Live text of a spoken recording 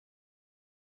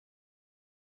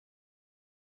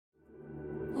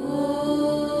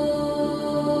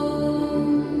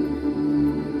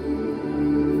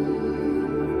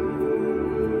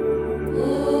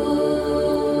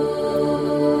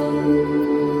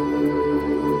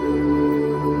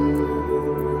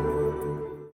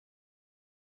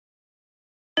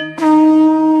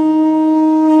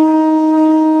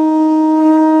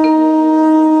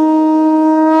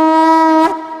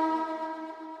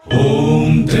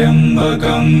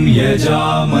त्र्यम्बकं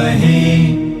यजामहे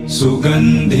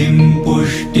सुगन्धिं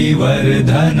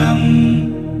पुष्टिवर्धनम्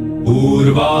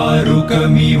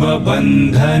उर्वारुकमिव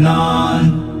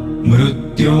बन्धनान्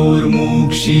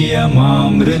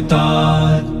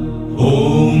मृत्योर्मुक्षीयमामृतात् ॐ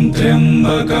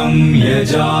त्र्यम्बकं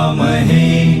यजामहे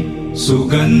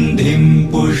सुगन्धिं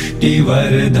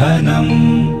पुष्टिवर्धनम्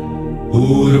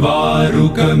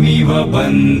उर्वारुकमिव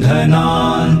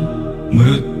बन्धनान्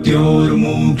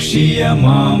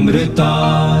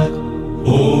मृत्योर्मुक्षीयमामृतात्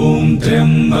ॐ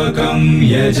त्र्यम्बकं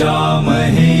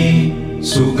यजामहे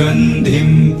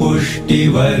सुगन्धिं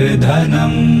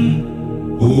पुष्टिवर्धनम्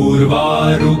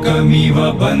उर्वारुकमिव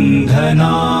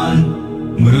बन्धनान्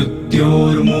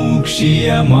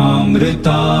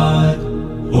मृत्योर्मुक्षीयमामृतात्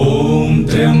ॐ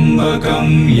त्र्यम्बकं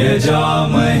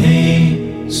यजामहे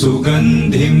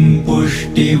सुगन्धिं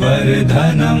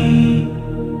पुष्टिवर्धनम्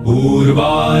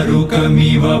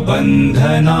उर्वारुकमिव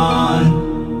बन्धनान्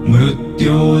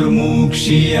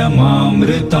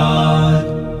मृत्योर्मुक्षीयमामृतात्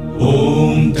ॐ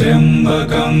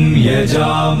त्र्यम्बकं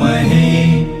यजामहे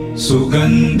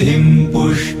सुगन्धिं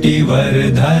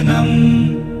पुष्टिवर्धनम्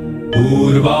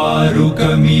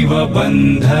उर्वारुकमिव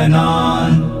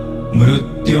बन्धनान्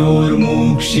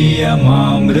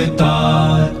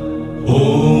मृत्योर्मुक्षीयमामृतात् ॐ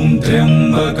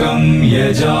त्र्यम्बकं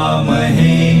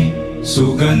यजामहे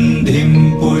सुगन्धिं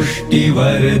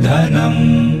पुष्टिवर्धनम्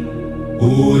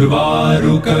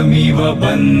उर्वारुकमिव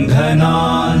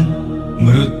बन्धनान्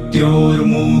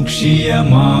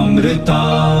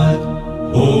मृत्योर्मुक्षीयमामृतात्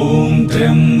ॐ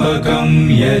त्र्यम्बकं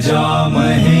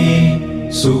यजामहे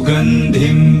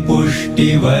सुगन्धिं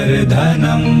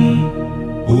पुष्टिवर्धनम्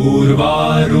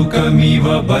उर्वारुकमिव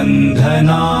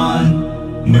बन्धनान्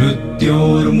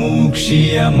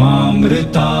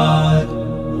मृत्योर्मुक्षीयमामृतात्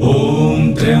ॐ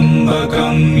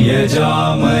त्र्यम्बकं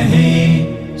यजामहे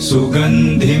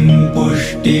सुगन्धिं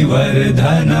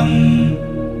पुष्टिवर्धनम्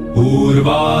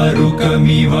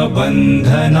उर्वारुकमिव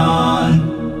बन्धनान्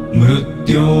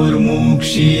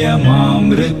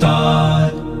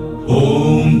मृत्योर्मुक्षीयमामृतात्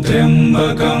ॐ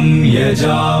त्र्यम्बकं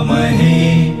यजामहे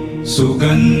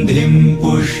सुगन्धिं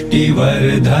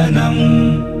पुष्टिवर्धनम्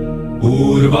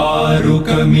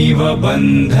उर्वारुकमिव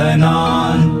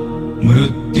बन्धनान्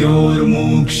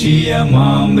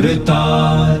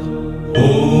मृत्योर्मुक्षीयमामृतात् ॐ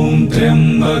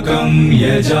त्र्यम्बकं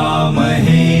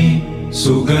यजामहे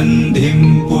सुगन्धिं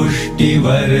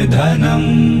पुष्टिवर्धनम्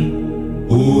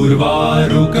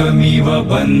उर्वारुकमिव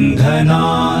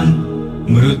बन्धनान्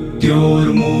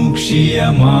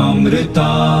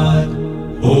मृत्योर्मुक्षीयमामृतात्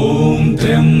ॐ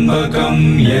त्र्यम्बकं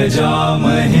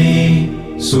यजामहे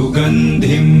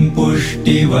सुगन्धिं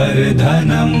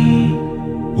पुष्टिवर्धनम्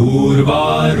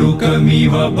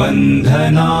उर्वारुकमिव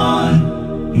बन्धनान्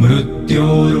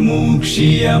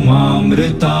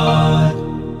मृत्योर्मुक्षीयमामृतात्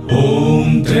ॐ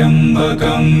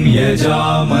त्र्यम्बकं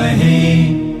यजामहे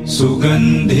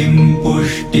सुगन्धिं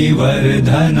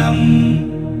पुष्टिवर्धनम्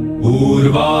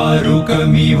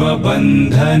उर्वारुकमिव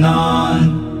बन्धनान्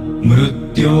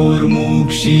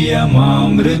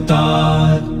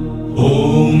मृत्योर्मुक्षीयमामृतात् ॐ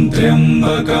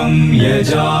त्र्यम्बकं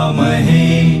यजामहे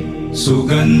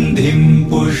सुगन्धिं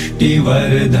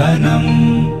पुष्टिवर्धनम्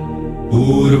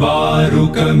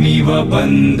उर्वारुकमिव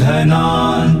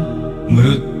बन्धनान्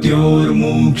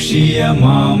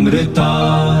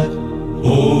मृत्योर्मुक्षीयमामृतात्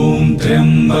ॐ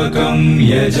त्र्यम्बकं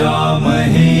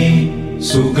यजामहे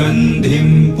सुगन्धिं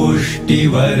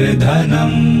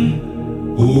पुष्टिवर्धनम्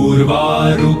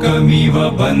उर्वारुकमिव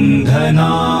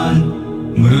बन्धनान्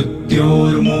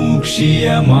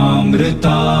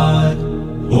मृत्योर्मुक्षीयमामृतात्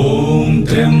ॐ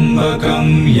त्र्यम्बकं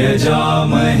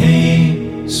यजामहे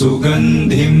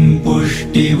सुगन्धिं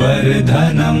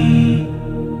पुष्टिवर्धनम्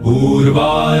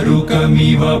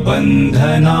उर्वारुकमिव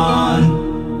बन्धनान्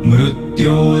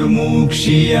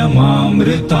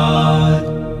मृत्योर्मुक्षीयमामृतात्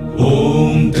ॐ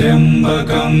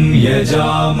त्र्यम्बकं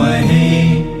यजामहे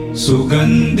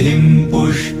सुगन्धिं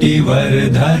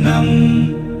पुष्टिवर्धनम्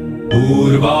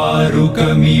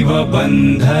उर्वारुकमिव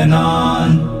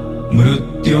बन्धनान्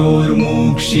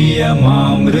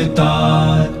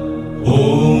मृत्योर्मुक्षीयमामृतात् ॐ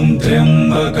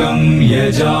त्र्यम्बकं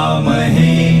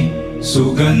यजामहे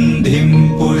सुगन्धिं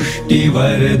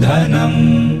पुष्टिवर्धनम्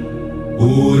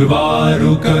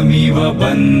उर्वारुकमिव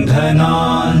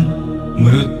बन्धनान्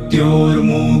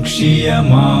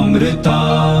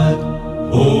मृत्योर्मुक्षीयमामृतात्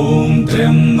ॐ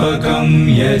त्र्यम्बकं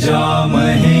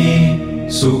यजामहे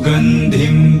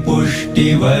सुगन्धिं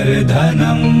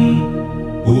पुष्टिवर्धनम्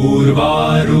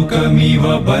उर्वारुकमिव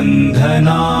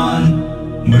बन्धनान्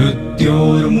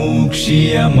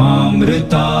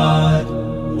मृत्योर्मुक्षीयमामृतात्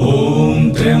ॐ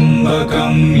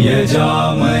त्र्यम्बकं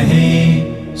यजामहे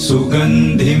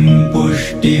सुगन्धिं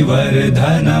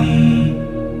पुष्टिवर्धनम्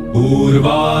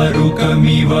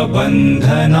उर्वारुकमिव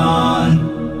बन्धनान्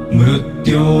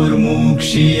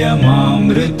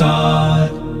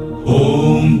मृत्योर्मुक्षीयमामृतात्।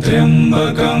 ॐ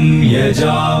त्र्यम्बकं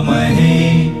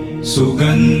यजामहे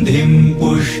सुगन्धिं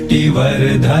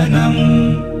पुष्टिवर्धनम्।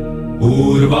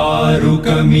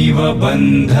 उर्वारुकमिव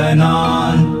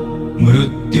बन्धनान्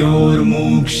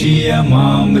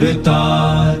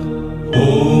मृत्योर्मुक्षीयमामृतात्।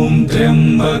 ॐ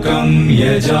त्र्यम्बकं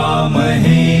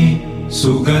यजामहे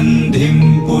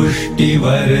सुगन्धिं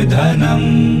पुष्टिवर्धनम्।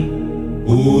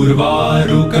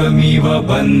 उर्वारुकमिव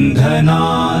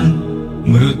बन्धनान्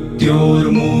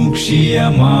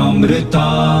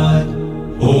मृत्योर्मुक्षीयमामृतात्।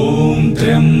 ॐ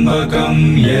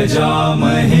त्र्यम्बकं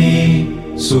यजामहे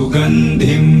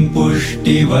सुगन्धिं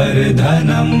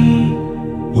पुष्टिवर्धनम्।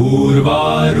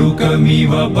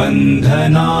 उर्वारुकमिव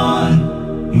बन्धनान्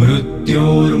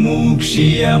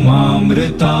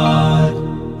मृत्योर्मुक्षीयमामृतात्।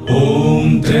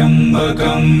 ॐ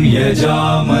त्र्यम्बकं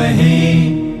यजामहे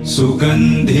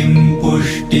सुगन्धिं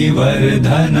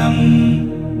पुष्टिवर्धनम्।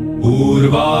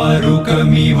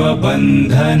 उर्वारुकमिव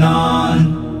बन्धनान्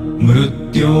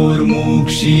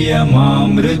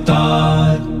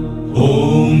मृत्योर्मुक्षीयमामृतात्।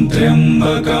 ॐ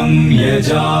त्र्यम्बकं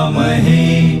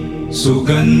यजामहे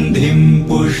सुगन्धिं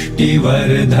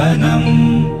पुष्टिवर्धनम्।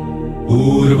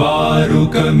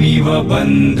 उर्वारुकमिव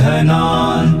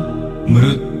बन्धनान्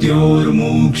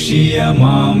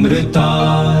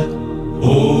मृत्योर्मुक्षीयमामृतात्।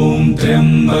 ॐ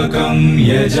त्र्यम्बकं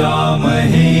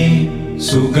यजामहे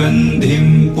सुगन्धिं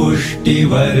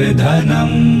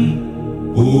पुष्टिवर्धनम्।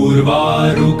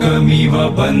 उर्वारुकमिव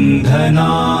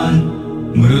बन्धनान्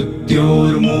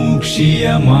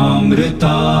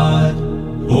मृत्योर्मुक्षीयमामृतात्।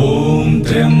 ॐ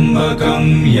त्र्यम्बकं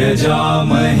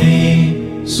यजामहे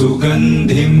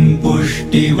सुगन्धिं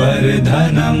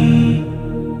पुष्टिवर्धनम्।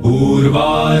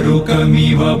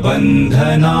 उर्वारुकमिव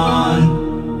बन्धनान्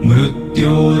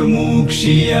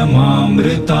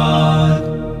मृत्योर्मुक्षीयमामृतात्।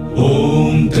 ॐ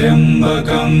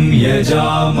त्र्यम्बकं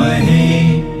यजामहे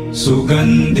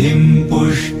सुगन्धिं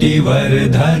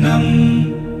पुष्टिवर्धनम्।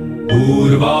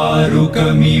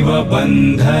 उर्वारुकमिव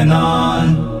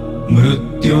बन्धनान्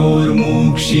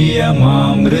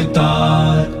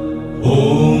मृत्योर्मुक्षीयमामृतात्। ॐ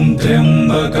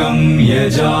त्र्यम्बकं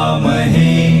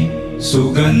यजामहे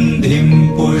सुगन्धिं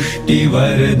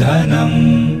पुष्टिवर्धनम्।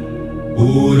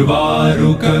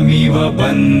 उर्वारुकमिव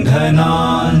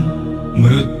बन्धनान्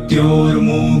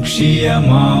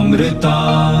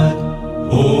मृत्योर्मुक्षीयमामृतात्।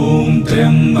 ॐ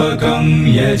त्र्यम्बकं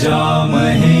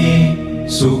यजामहे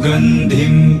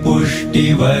सुगन्धिं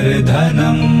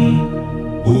पुष्टिवर्धनम्।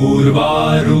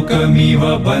 उर्वारुकमिव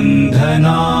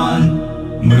बन्धनान्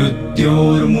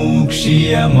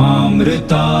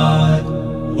मृत्योर्मुक्षीयमामृतात्।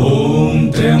 ॐ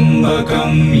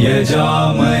त्र्यम्बकं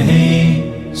यजामहे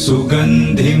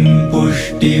सुगन्धिं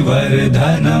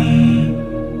पुष्टिवर्धनम्।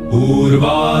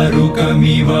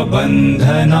 उर्वारुकमिव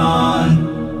बन्धनान्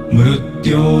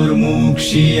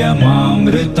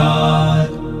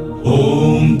मृत्योर्मुक्षीयमामृतात्। ॐ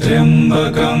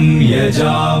त्र्यम्बकं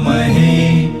यजामहे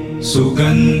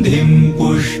सुगन्धिं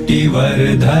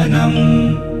पुष्टिवर्धनम्।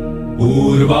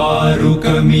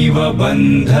 उर्वारुकमिव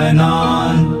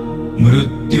बन्धनान्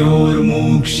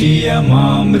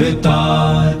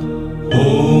मृत्योर्मुक्षीयमामृतात्। ॐ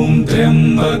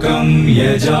त्र्यम्बकं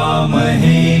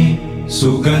यजामहे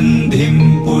सुगन्धिं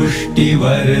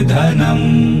पुष्टिवर्धनम्।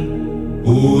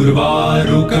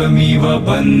 उर्वारुकमिव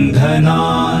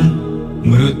बन्धनान्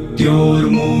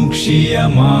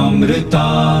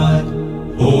मृत्योर्मुक्षीयमामृतात्।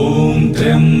 ॐ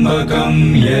त्र्यम्बकं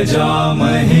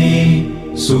यजामहे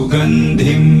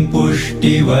सुगन्धिं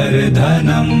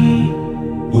पुष्टिवर्धनम्।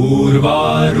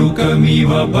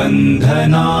 उर्वारुकमिव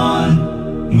बन्धनान्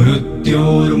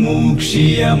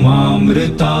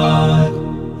मृत्योर्मुक्षीयमामृतात्।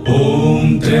 ॐ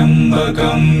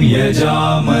त्र्यम्बकं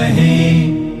यजामहे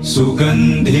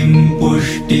सुगन्धिं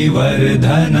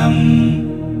पुष्टिवर्धनम्।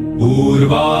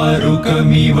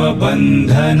 उर्वारुकमिव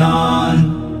बन्धनान्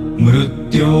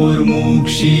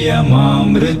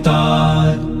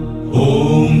मृत्योर्मुक्षीयमामृतात्। ॐ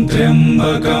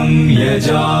त्र्यम्बकं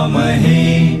यजामहे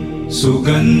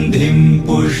सुगन्धिं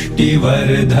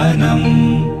पुष्टिवर्धनम्।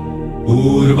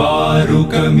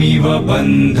 उर्वारुकमिव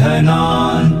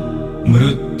बन्धनान्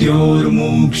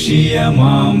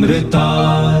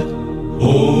मृत्योर्मुक्षीयमामृतात्। ॐ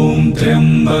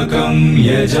त्र्यम्बकं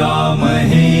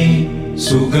यजामहे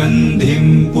सुगन्धिं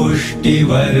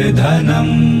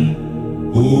पुष्टिवर्धनम्।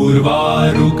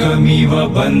 उर्वारुकमिव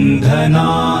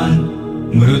बन्धनान्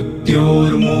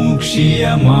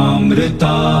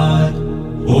मृत्योर्मुक्षीयमामृतात्।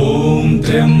 ॐ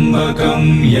त्र्यम्बकं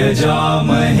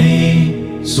यजामहे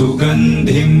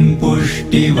सुगन्धिं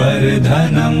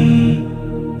पुष्टिवर्धनम्।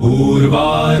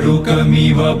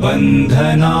 उर्वारुकमिव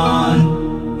बन्धनान्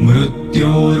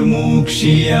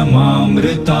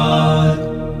मृत्योर्मुक्षीयमामृतात्।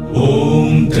 ॐ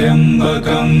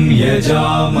त्र्यम्बकं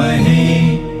यजामहे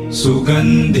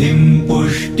सुगन्धिं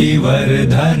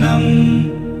पुष्टिवर्धनम्।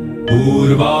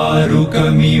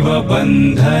 उर्वारुकमिव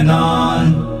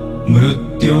बन्धनान्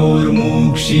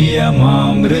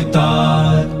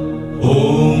मृत्योर्मुक्षीयमामृतात्। ॐ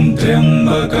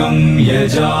त्र्यम्बकं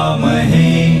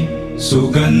यजामहे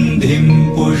सुगन्धिं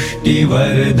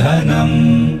पुष्टिवर्धनम्।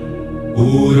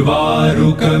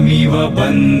 उर्वारुकमिव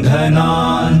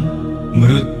बन्धनान्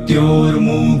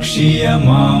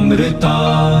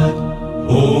मृत्योर्मुक्षीयमामृतात्।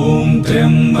 ॐ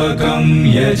त्र्यम्बकं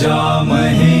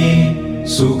यजामहे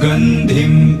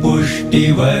सुगन्धिं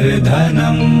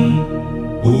पुष्टिवर्धनम्।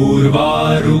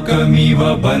 उर्वारुकमिव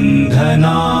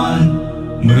बन्धनान्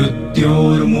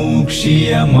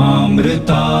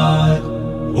मृत्योर्मुक्षीयमामृतात्।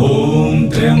 ॐ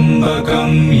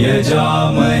त्र्यम्बकं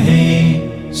यजामहे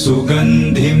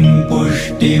सुगन्धिं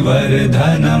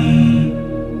पुष्टिवर्धनम्।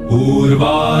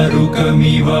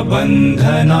 उर्वारुकमिव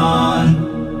बन्धनान्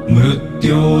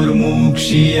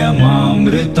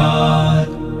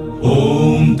मृत्योर्मुक्षीयमामृतात्। ॐ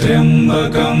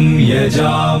त्र्यम्बकं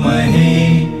यजामहे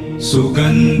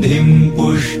सुगन्धिं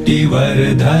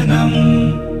पुष्टिवर्धनम्।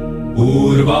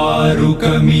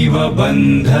 उर्वारुकमिव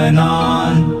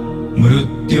बन्धनान्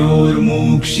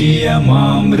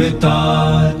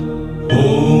मृत्योर्मुक्षीयमामृतात्। ॐ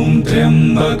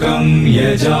त्र्यम्बकं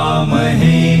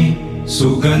यजामहे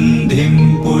सुगन्धिं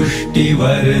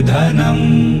पुष्टिवर्धनम्।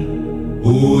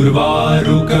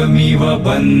 उर्वारुकमिव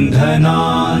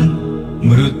बन्धनान्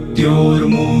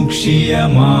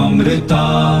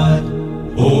मृत्योर्मुक्षीयमामृतात्।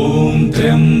 ॐ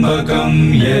त्र्यम्बकं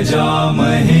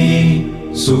यजामहे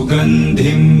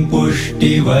सुगन्धिं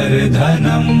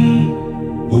पुष्टिवर्धनम्।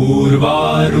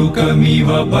 उर्वारुकमिव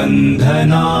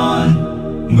बन्धनान्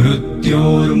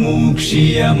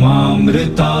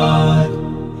मृत्योर्मुक्षीयमामृतात्।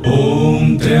 ॐ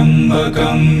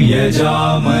त्र्यम्बकं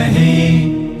यजामहे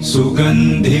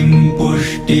सुगन्धिं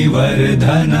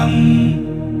पुष्टिवर्धनम्।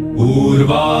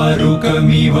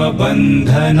 उर्वारुकमिव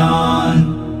बन्धनान्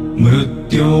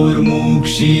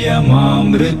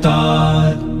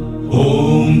मृत्योर्मुक्षीयमामृतात्। ॐ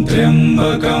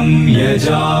त्र्यम्बकं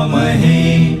यजामहे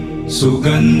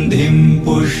सुगन्धिं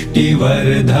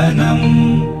पुष्टिवर्धनम्।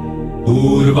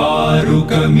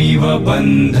 उर्वारुकमिव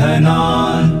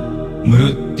बन्धनान्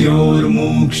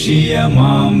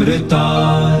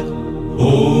मृत्योर्मुक्षीयमामृतात्। ॐ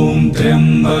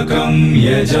त्र्यम्बकं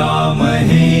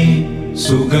यजामहे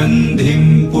सुगन्धिं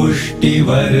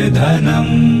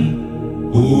पुष्टिवर्धनम्।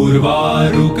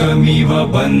 उर्वारुकमिव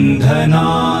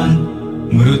बन्धनान्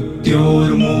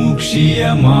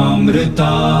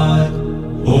मृत्योर्मुक्षीयमामृतात्।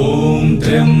 ॐ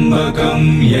त्र्यम्बकं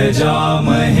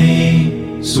यजामहे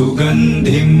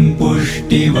सुगन्धिं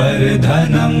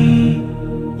पुष्टिवर्धनम्।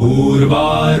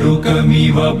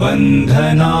 उर्वारुकमिव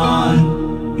बन्धनान्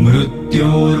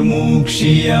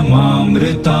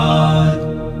मृत्योर्मुक्षीयमामृतात्।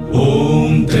 ॐ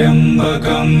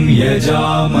त्र्यम्बकं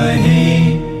यजामहे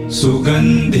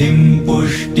सुगन्धिं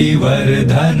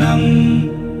पुष्टिवर्धनम्।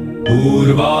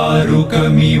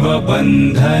 उर्वारुकमिव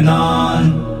बन्धनान्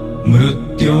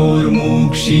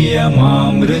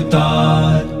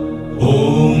मृत्योर्मुक्षीयमामृतात्। ॐ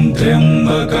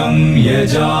त्र्यम्बकं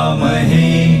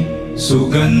यजामहे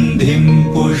सुगन्धिं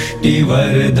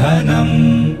पुष्टिवर्धनम्।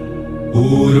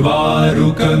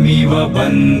 उर्वारुकमिव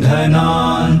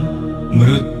बन्धनान्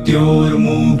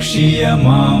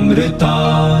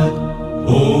मृत्योर्मुक्षीयमामृतात्। ॐ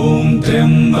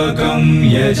त्र्यम्बकं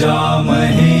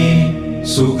यजामहे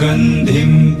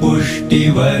सुगन्धिं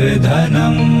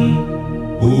पुष्टिवर्धनम्।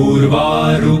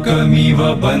 उर्वारुकमिव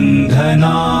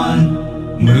बन्धनान्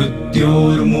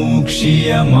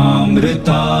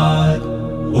मृत्योर्मुक्षीयमामृतात्।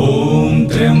 ॐ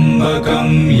त्र्यम्बकं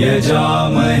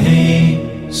यजामहे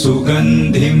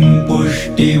सुगन्धिं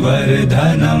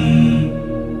पुष्टिवर्धनम्।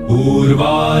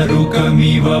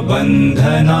 उर्वारुकमिव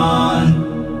बन्धनान्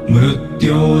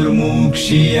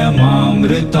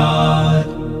मृत्योर्मुक्षीयमामृतात्।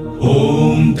 ॐ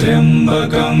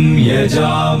त्र्यम्बकं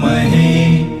यजामहे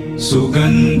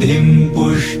सुगन्धिं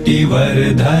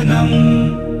पुष्टिवर्धनम्।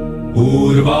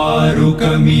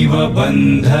 उर्वारुकमिव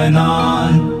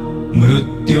बन्धनान्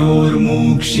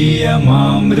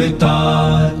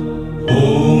मृत्योर्मुक्षीयमामृतात्। ॐ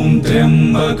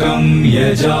त्र्यम्बकं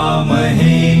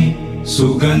यजामहे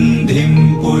सुगन्धिं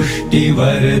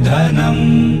पुष्टिवर्धनम्।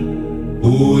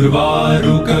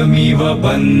 उर्वारुकमिव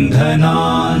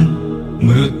बन्धनान्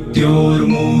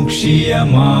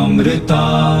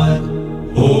मृत्योर्मुक्षीयमामृतात्।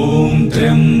 ॐ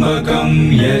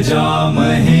त्र्यम्बकं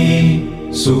यजामहे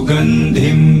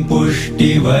सुगन्धिं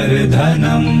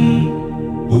पुष्टिवर्धनम्।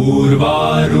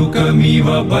 उर्वारुकमिव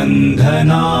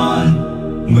बन्धनान्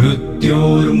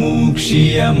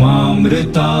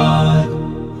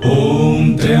मृत्योर्मुक्षीयमामृतात्। ॐ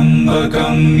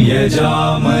त्र्यम्बकं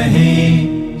यजामहे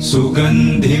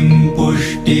सुगन्धिं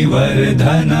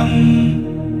पुष्टिवर्धनम्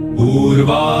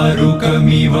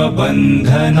उर्वारुकमिव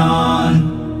बन्धनान्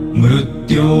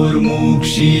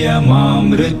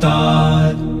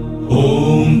मृत्योर्मुक्षीयमामृतात् ॐ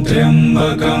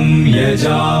त्र्यम्बकं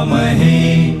यजामहे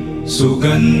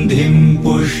सुगन्धिं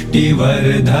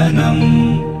पुष्टिवर्धनम्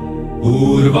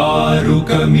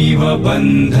उर्वारुकमिव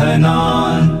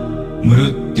बन्धनान्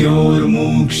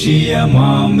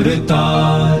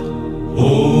मृत्योर्मुक्षीयमामृतात् ॐ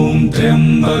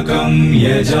त्र्यम्बकं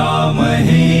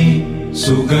यजामहे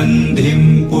सुगन्धिं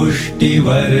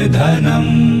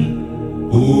पुष्टिवर्धनम्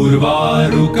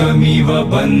उर्वारुकमिव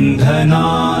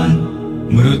बन्धनान्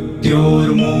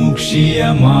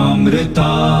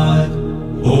मृत्योर्मुक्षीयमामृतात्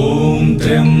ॐ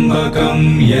त्र्यम्बकं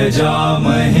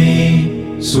यजामहे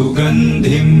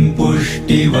सुगन्धिं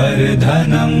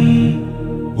पुष्टिवर्धनम्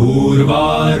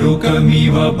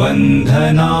उर्वारुकमिव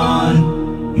बन्धनान्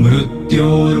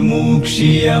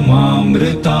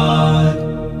मृत्योर्मुक्षीयमामृतात्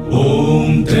ॐ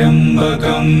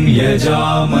त्र्यम्बकं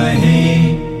यजामहे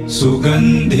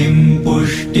सुगन्धिं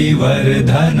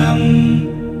पुष्टिवर्धनम्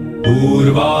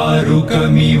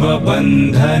उर्वारुकमिव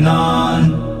बन्धनान्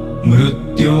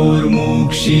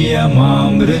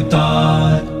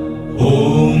मृत्योर्मुक्षीयमामृतात् ॐ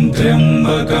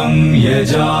त्र्यम्बकं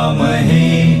यजामहे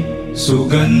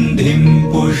सुगन्धिं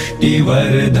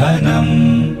पुष्टिवर्धनम्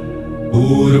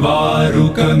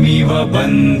उर्वारुकमिव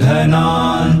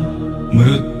बन्धनान्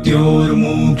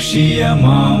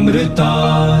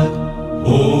मृत्योर्मुक्षीयमामृतात्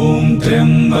ॐ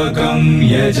त्र्यम्बकं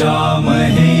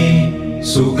यजामहे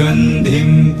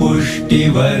सुगन्धिं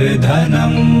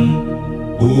पुष्टिवर्धनम्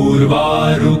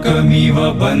उर्वारुकमिव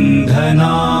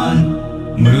बन्धनान्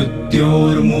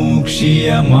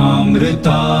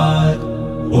मृत्योर्मुक्षीयमामृतात्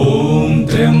ॐ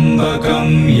त्र्यम्बकं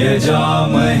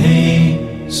यजामहे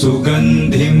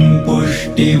सुगन्धिं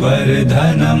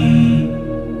पुष्टिवर्धनम्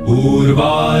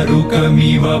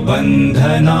उर्वारुकमिव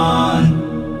बन्धनान्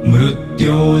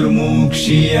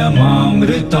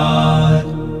मृत्योर्मुक्षीयमामृतात्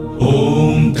ॐ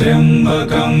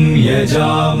त्र्यम्बकं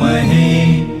यजामहे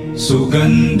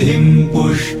सुगन्धिं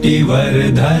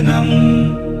पुष्टिवर्धनम्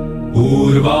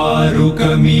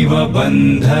उर्वारुकमिव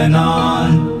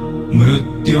बन्धनान्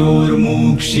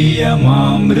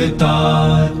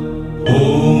मृत्योर्मुक्षीयमामृतात् ॐ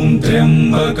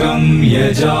त्र्यम्बकं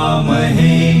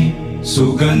यजामहे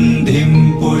सुगन्धिं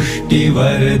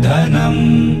पुष्टिवर्धनम्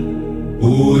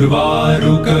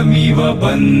उर्वारुकमिव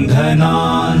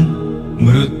बन्धनान्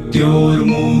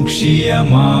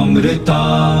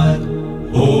मृत्योर्मुक्षीयमामृतात्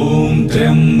ॐ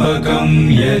त्र्यम्बकं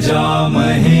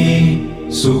यजामहे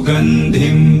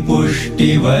सुगन्धिं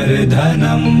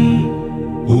पुष्टिवर्धनम्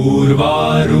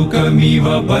उर्वारुकमिव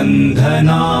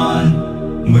बन्धनान्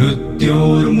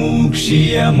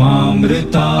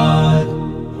मृत्योर्मुक्षीयमामृतात्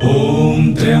ॐ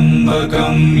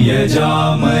त्र्यम्बकं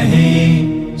यजामहे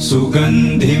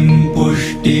सुगन्धिं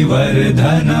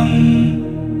पुष्टिवर्धनम्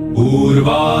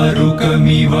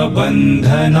उर्वारुकमिव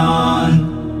बन्धनान्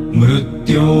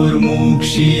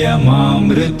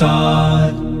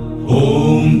मृत्योर्मुक्षीयमामृतात् ॐ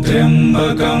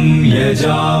त्र्यम्बकं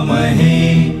यजामहे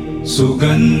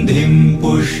सुगन्धिं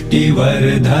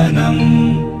पुष्टिवर्धनम्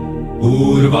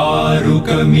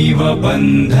उर्वारुकमिव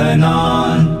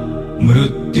बन्धनान्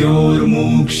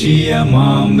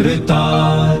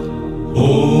मृत्योर्मुक्षीयमामृतात् ॐ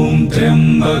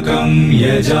त्र्यम्बकं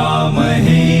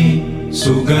यजामहे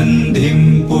सुगन्धिं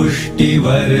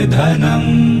पुष्टिवर्धनम्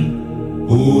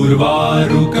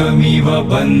उर्वारुकमिव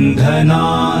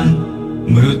बन्धनान्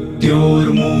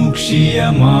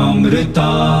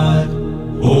मृत्योर्मुक्षीयमामृतात्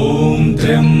ॐ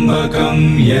त्र्यम्बकं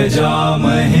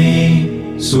यजामहे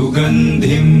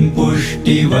सुगन्धिं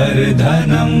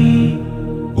पुष्टिवर्धनम्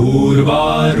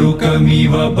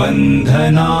उर्वारुकमिव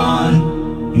बन्धनान्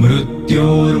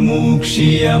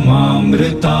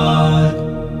मृत्योर्मुक्षीयमामृतात्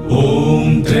ॐ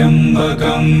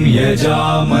त्र्यम्बकं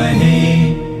यजामहे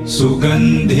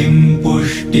सुगन्धिं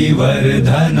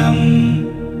पुष्टिवर्धनम्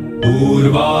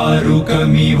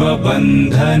उर्वारुकमिव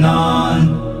बन्धनान्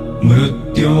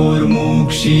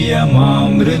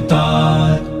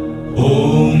मृत्योर्मुक्षीयमामृतात् ॐ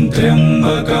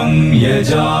त्र्यम्बकं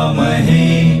यजामहे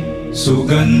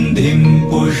सुगन्धिं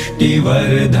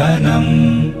पुष्टिवर्धनम्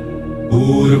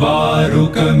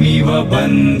उर्वारुकमिव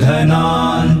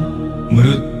बन्धनान्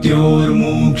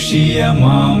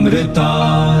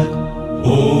मृत्योर्मुक्षीयमामृतात्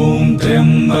ॐ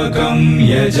त्र्यम्बकं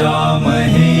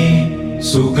यजामहे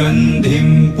सुगन्धिं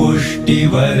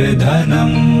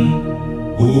पुष्टिवर्धनम्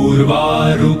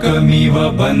उर्वारुकमिव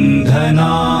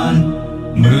बन्धनान्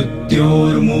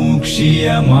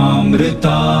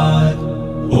मृत्योर्मुक्षीयमामृतात्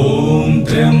ॐ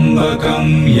त्र्यम्बकं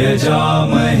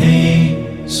यजामहे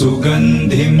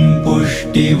सुगन्धिं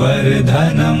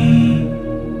पुष्टिवर्धनम्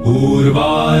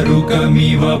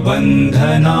उर्वारुकमिव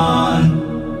बन्धनान्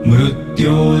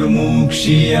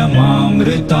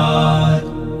मृत्योर्मुक्षीयमामृतात्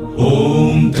ॐ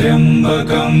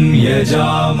त्र्यम्बकं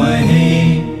यजामहे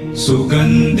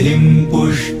सुगन्धिं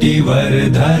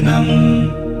पुष्टिवर्धनम्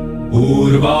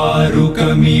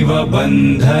उर्वारुकमिव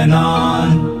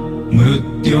बन्धनान्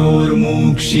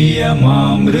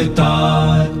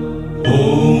मृत्योर्मुक्षीयमामृतात्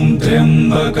ॐ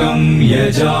त्र्यम्बकं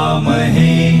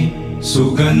यजामहे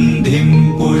सुगन्धिं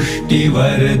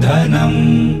पुष्टिवर्धनम्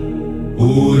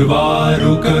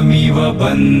उर्वारुकमिव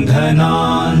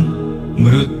बन्धनान्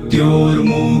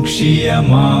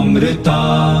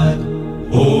मृत्योर्मुक्षीयमामृतात्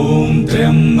ॐ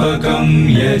त्र्यम्बकं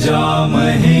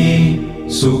यजामहे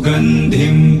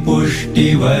सुगन्धिं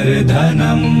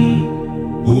पुष्टिवर्धनम्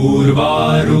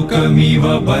उर्वारुकमिव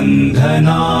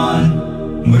बन्धनान्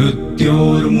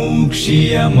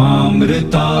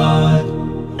मृत्योर्मुक्षीयमामृतात्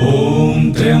ॐ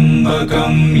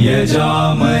त्र्यम्बकं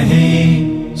यजामहे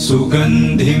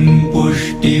सुगन्धिं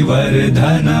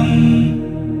पुष्टिवर्धनम्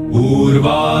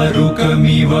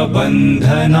उर्वारुकमिव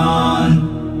बन्धनान्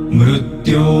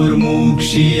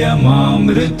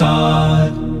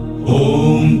मृत्योर्मुक्षीयमामृतात् ॐ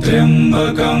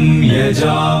त्र्यम्बकं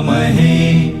यजामहे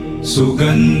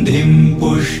सुगन्धिं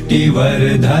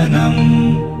पुष्टिवर्धनम्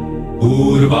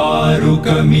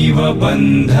उर्वारुकमिव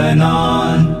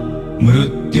बन्धनान्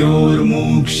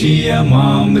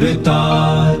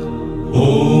मृत्योर्मुक्षीयमामृतात्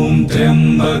ॐ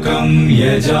त्र्यम्बकं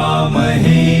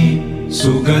यजामहे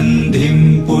सुगन्धिं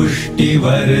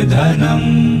पुष्टिवर्धनम्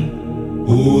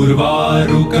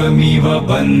उर्वारुकमिव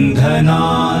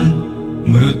बन्धनान्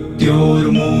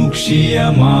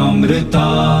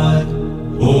मृत्योर्मुक्षीयमामृतात्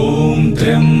ॐ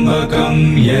त्र्यम्बकं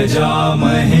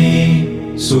यजामहे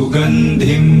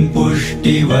सुगन्धिं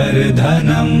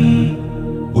पुष्टिवर्धनम्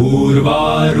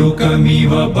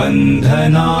उर्वारुकमिव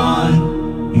बन्धनान्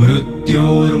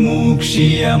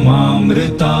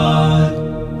मृत्योर्मुक्षीयमामृतात्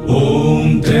ॐ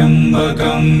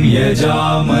त्र्यम्बकं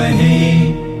यजामहे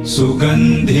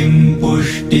सुगन्धिं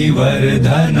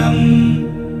पुष्टिवर्धनम्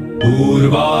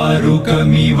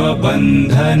उर्वारुकमिव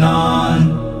बन्धनान्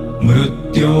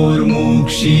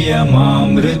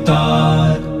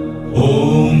मृत्योर्मुक्षीयमामृतात् ॐ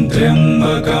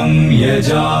त्र्यम्बकं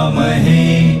यजामहे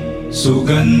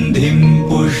सुगन्धिं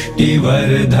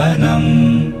पुष्टिवर्धनम्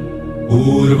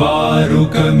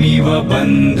उर्वारुकमिव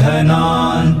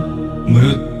बन्धनान्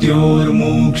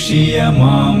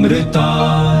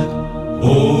मृत्योर्मुक्षीयमामृतात्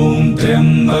ॐ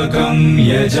त्र्यम्बकं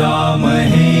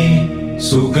यजामहे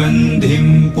सुगन्धिं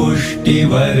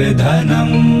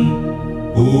पुष्टिवर्धनम्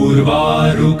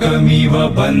उर्वारुकमिव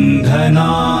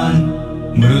बन्धनान्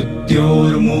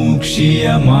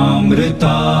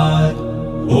मृत्योर्मुक्षीयमामृतात्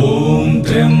ॐ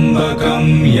त्र्यम्बकं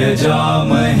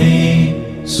यजामहे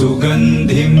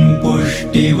सुगन्धिं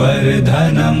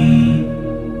पुष्टिवर्धनम्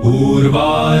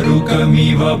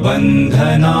उर्वारुकमिव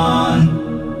बन्धनान्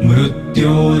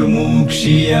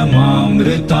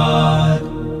मृत्योर्मुक्षीयमामृतात्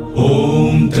ॐ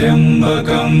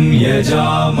त्र्यम्बकं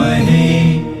यजामहे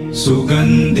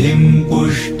सुगन्धिं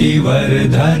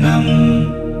पुष्टिवर्धनम्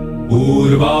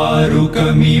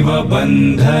उर्वारुकमिव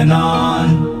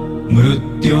बन्धनान्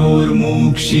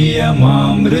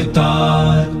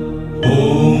मृत्योर्मुक्षीयमामृतात् ॐ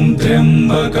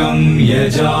त्र्यम्बकं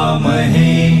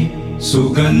यजामहे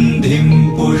सुगन्धिं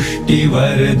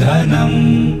पुष्टिवर्धनम्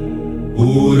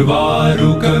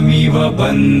उर्वारुकमिव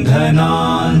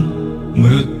बन्धनान्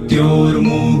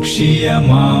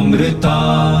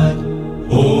मृत्योर्मुक्षीयमामृतात्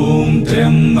ॐ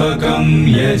त्र्यम्बकं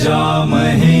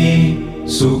यजामहे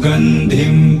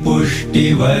सुगन्धिं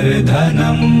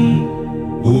पुष्टिवर्धनम्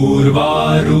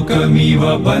उर्वारुकमिव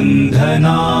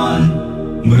बन्धनान्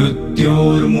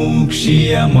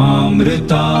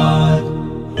मृत्योर्मुक्षीयमामृतात्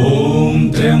ॐ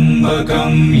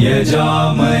त्र्यम्बकं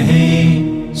यजामहे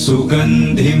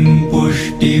सुगन्धिं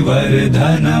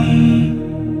पुष्टिवर्धनम्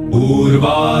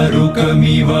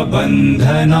उर्वारुकमिव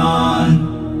बन्धनान्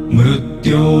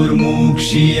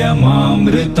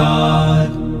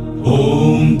मृत्योर्मुक्षीयमामृतात् ॐ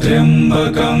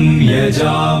त्र्यम्बकं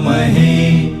यजामहे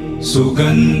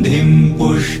सुगन्धिं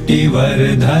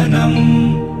पुष्टिवर्धनम्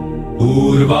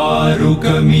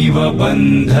उर्वारुकमिव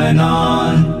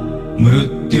बन्धनान्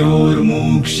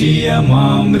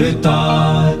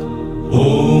मृत्योर्मुक्षीयमामृतात् ॐ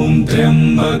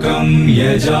त्र्यम्बकं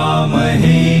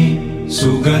यजामहे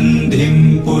सुगन्धिं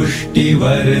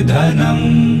पुष्टिवर्धनम्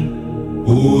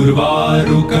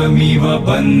उर्वारुकमिव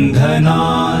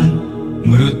बन्धनान्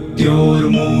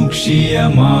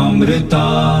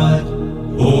मृत्योर्मुक्षीयमामृतात्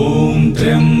ॐ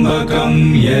त्र्यम्बकं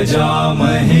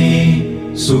यजामहे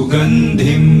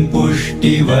सुगन्धिं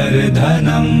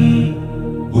पुष्टिवर्धनम्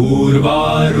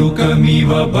उर्वारुकमिव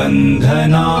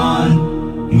बन्धनान्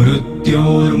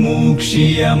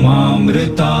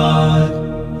मृत्योर्मुक्षीयमामृतात्।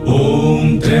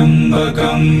 ॐ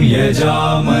त्र्यम्बकं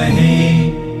यजामहे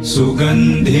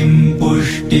सुगन्धिं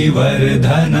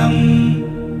पुष्टिवर्धनम्।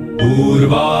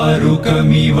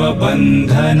 उर्वारुकमिव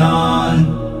बन्धनान्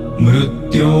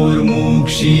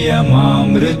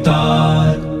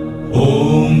मृत्योर्मुक्षीयमामृतात्।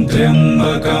 ॐ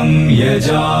त्र्यम्बकं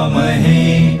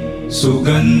यजामहे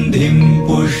सुगन्धिं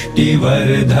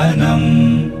पुष्टिवर्धनम्।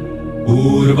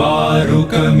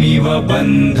 उर्वारुकमिव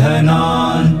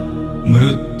बन्धनान्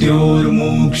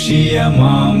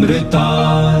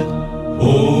मृत्योर्मुक्षीयमामृतात्।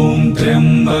 ॐ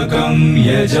त्र्यम्बकं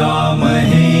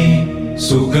यजामहे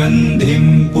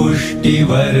सुगन्धिं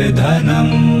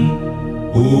पुष्टिवर्धनम्।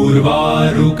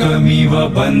 उर्वारुकमिव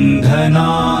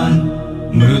बन्धनान्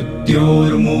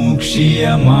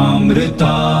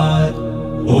मृत्योर्मुक्षीयमामृतात्।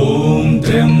 ॐ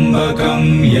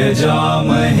त्र्यम्बकं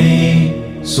यजामहे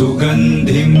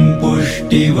सुगन्धिं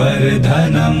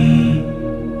पुष्टिवर्धनम्।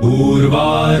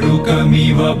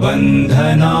 उर्वारुकमिव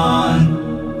बन्धनान्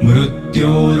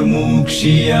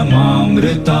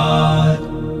मृत्योर्मुक्षीयमामृतात्।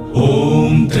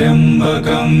 ॐ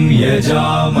त्र्यम्बकं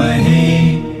यजामहे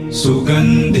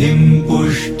सुगन्धिं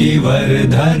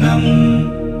पुष्टिवर्धनम्।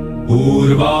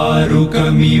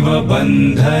 उर्वारुकमिव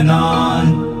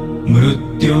बन्धनान्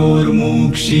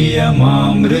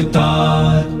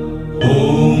मृत्योर्मुक्षीयमामृतात्। ॐ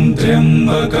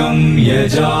त्र्यम्बकं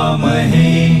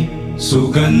यजामहे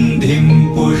सुगन्धिं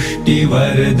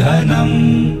पुष्टिवर्धनम्।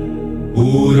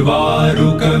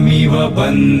 उर्वारुकमिव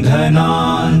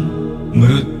बन्धनान्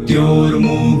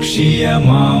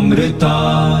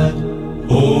मृत्योर्मुक्षीयमामृतात्।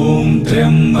 ॐ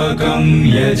त्र्यम्बकं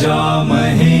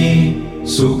यजामहे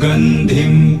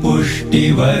सुगन्धिं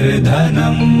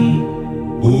पुष्टिवर्धनम्।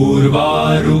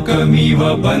 उर्वारुकमिव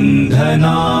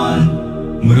बन्धनान्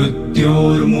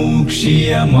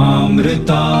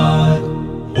मृत्योर्मुक्षीयमामृतात्।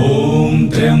 ॐ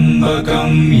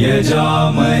त्र्यम्बकं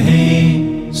यजामहे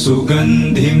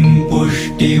सुगन्धिं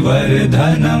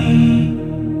पुष्टिवर्धनम्।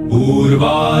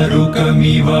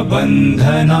 उर्वारुकमिव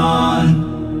बन्धनान्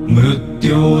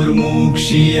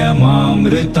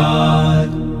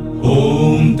मृत्योर्मुक्षीयमामृतात्। ॐ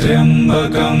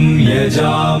त्र्यम्बकं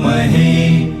यजामहे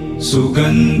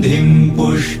सुगन्धिं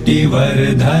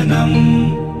पुष्टिवर्धनम्।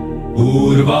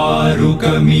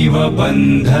 उर्वारुकमिव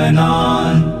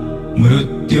बन्धनान्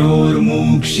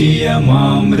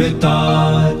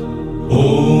मृत्योर्मुक्षीयमामृतात्। ॐ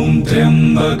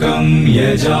त्र्यम्बकं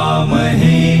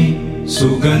यजामहे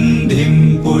सुगन्धिं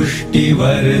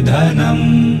पुष्टिवर्धनम्।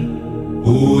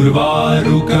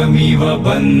 उर्वारुकमिव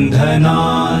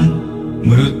बन्धनान्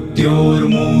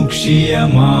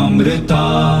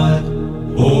मृत्योर्मुक्षीयमामृतात्।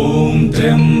 ॐ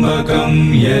त्र्यम्बकं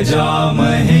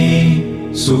यजामहे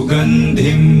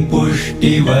सुगन्धिं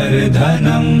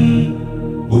पुष्टिवर्धनम्।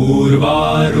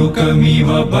 उर्वारुकमिव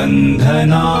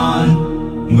बन्धनान्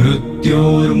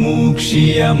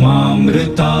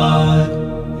मृत्योर्मुक्षीयमामृतात्।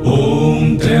 ॐ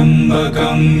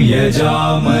त्र्यम्बकं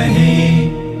यजामहे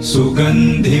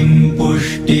सुगन्धिं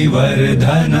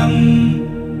पुष्टिवर्धनम्।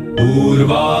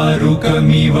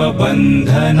 उर्वारुकमिव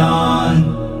बन्धनान्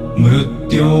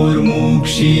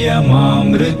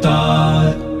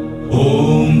मृत्योर्मुक्षीयमामृतात्। ॐ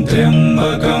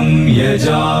त्र्यम्बकं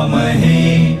यजामहे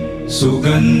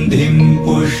सुगन्धिं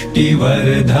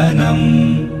पुष्टिवर्धनम्।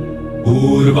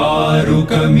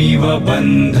 उर्वारुकमिव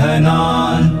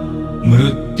बन्धनान्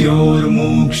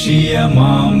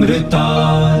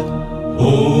मृत्योर्मुक्षीयमामृतात्। ॐ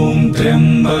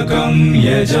त्र्यम्बकं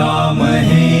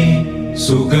यजामहे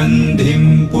सुगन्धिं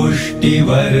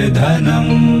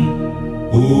पुष्टिवर्धनम्।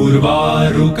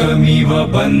 उर्वारुकमिव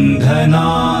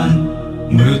बन्धनान्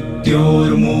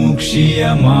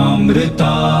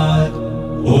मृत्योर्मुक्षीयमामृतात्।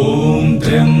 ॐ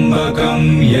त्र्यम्बकं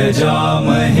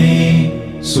यजामहे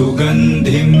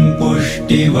सुगन्धिं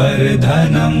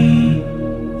पुष्टिवर्धनम्।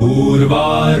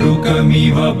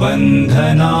 उर्वारुकमिव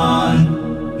बन्धनान्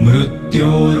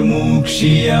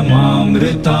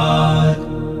मृत्योर्मुक्षीयमामृतात्।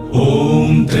 ॐ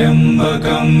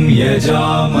त्र्यम्बकं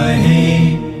यजामहे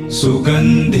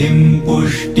सुगन्धिं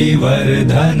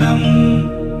पुष्टिवर्धनम्।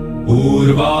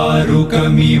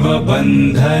 उर्वारुकमिव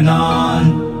बन्धनान्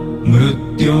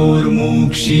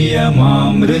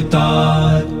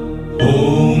मृत्योर्मुक्षीयमामृतात्।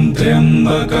 ॐ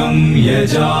त्र्यम्बकं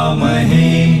यजामहे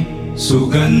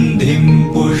सुगन्धिं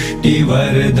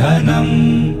पुष्टिवर्धनम्।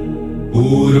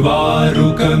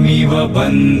 उर्वारुकमिव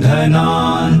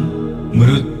बन्धनान्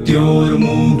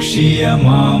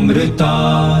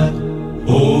मृत्योर्मुक्षीयमामृतात्।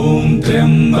 ॐ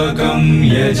त्र्यम्बकं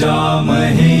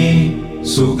यजामहे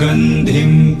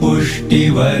सुगन्धिं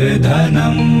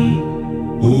पुष्टिवर्धनम्।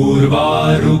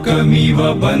 उर्वारुकमिव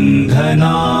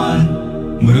बन्धनान्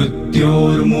मृत्योर्मुक्षीयमामृतात्।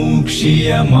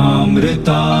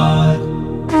 मृत्योर्मुक्षीयमामृतात्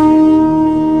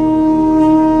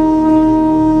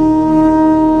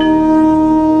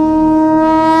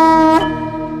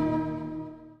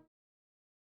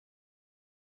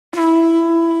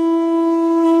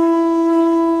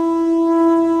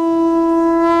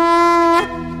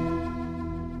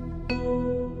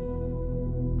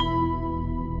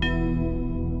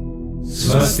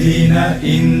स्वस्ति न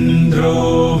इन्द्रो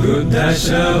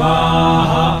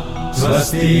वृद्धश्रवाः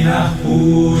स्वस्ति नः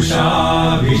पूषा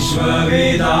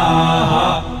विश्ववेदाः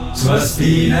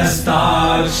स्वस्ति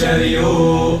नस्तार्क्ष्यो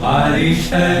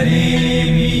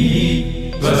अरिष्टनेमिः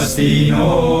स्वस्ति नो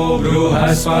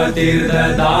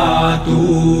बृहस्पतिर्ददातु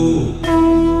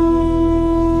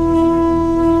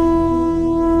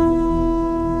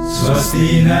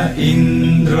स्वस्ति न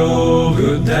इन्द्रो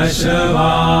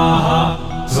वृद्धश्रवाः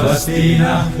स्वस्ति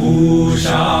नः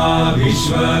पूषा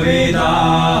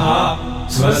विश्ववेदाः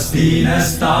स्वस्ति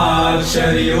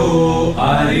नस्तार्क्ष्यो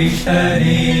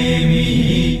अरिष्टनेमिः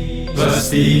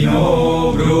स्वस्ति नो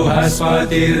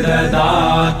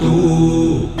बृहस्पतिर्ददातु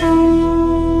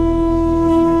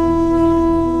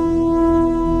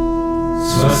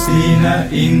स्वस्ति न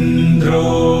इन्द्रो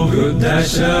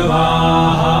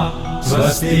वृद्धश्रवाः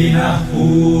स्वस्ति नः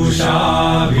पूषा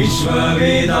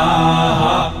विश्ववेदाः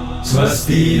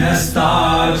स्वस्ति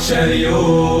नस्तार्क्ष्यो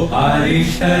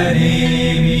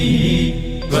अरिष्टनेमिः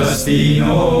स्वस्ति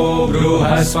नो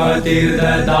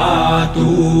बृहस्पतिर्ददातु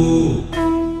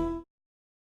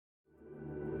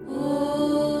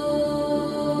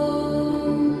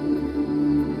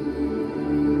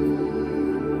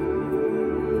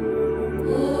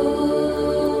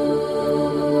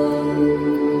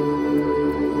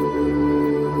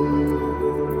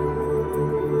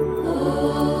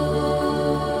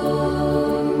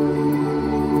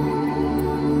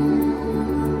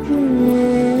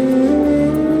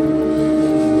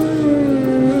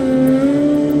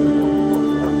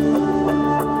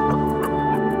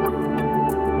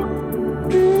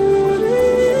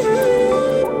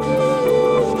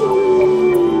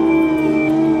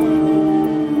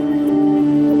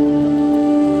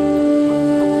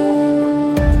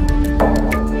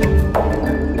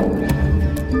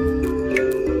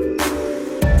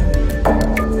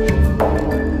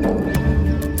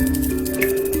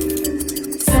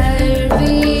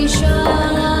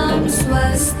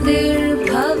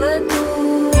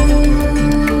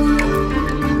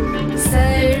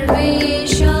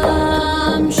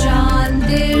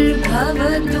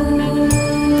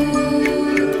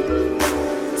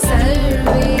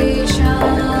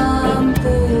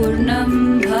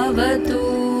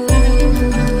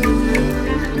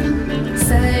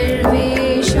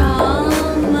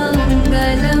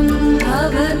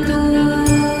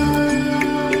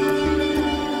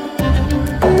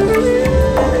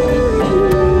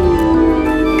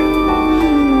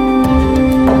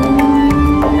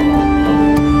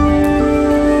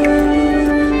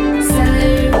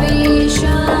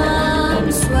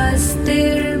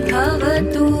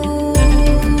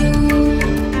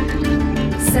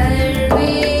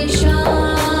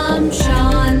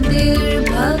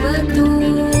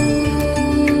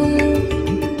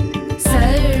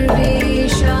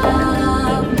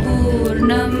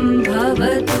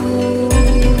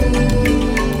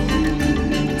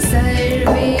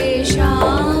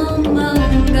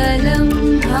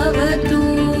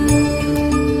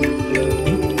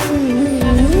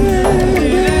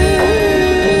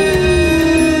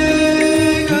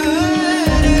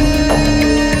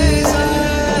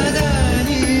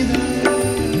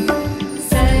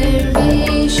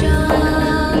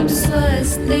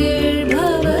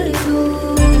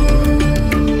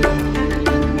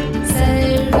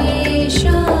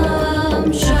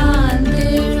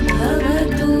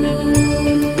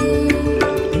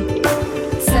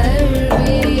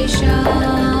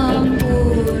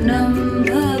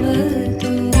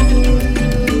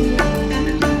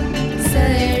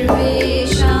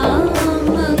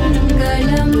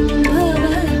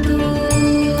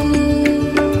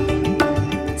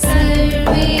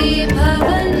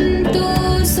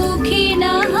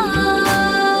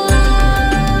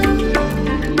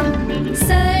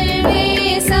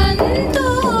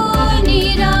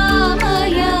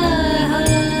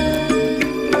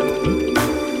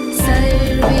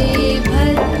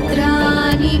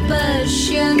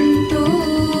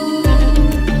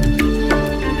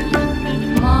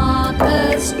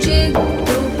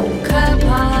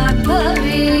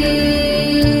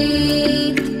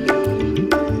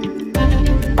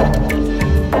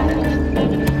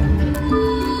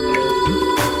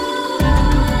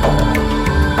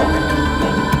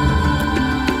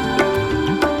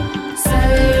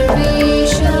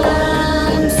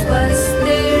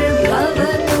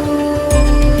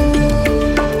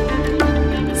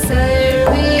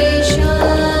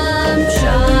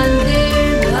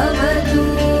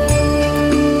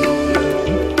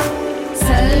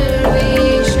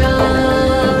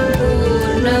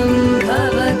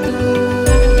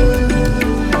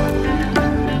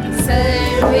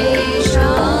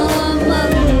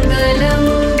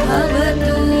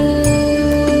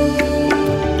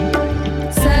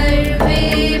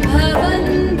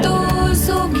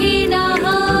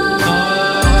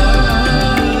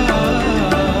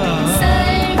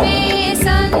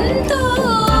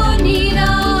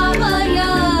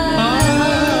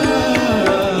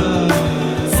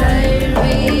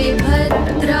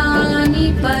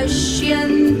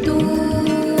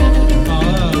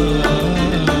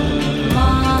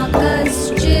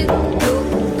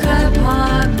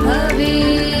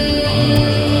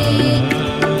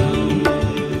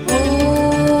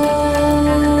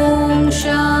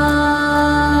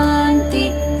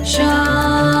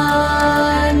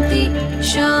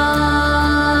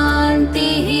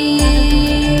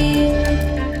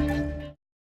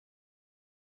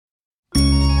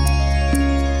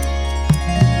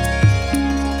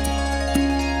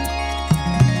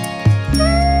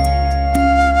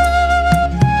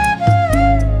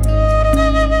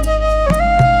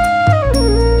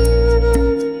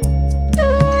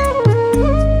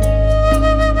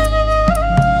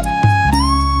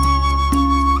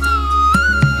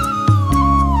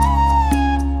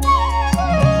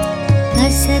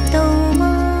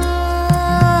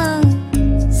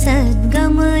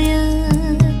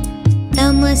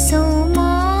तमसो मा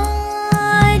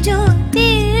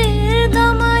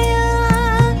ज्योतिर्गमय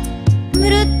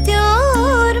मृत्योर्मामृतं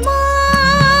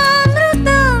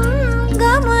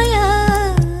गमय।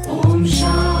 ॐ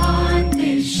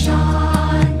शान्ति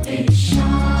शान्ति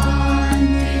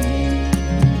शान्ति।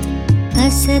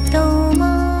 असतो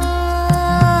मा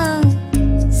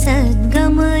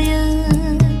सद्गमय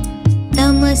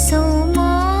तमसो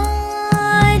मा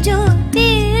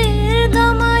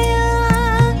ज्योतिर्गमय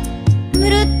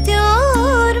मृत्योर्मामृतं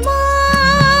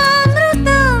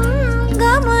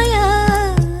गमय।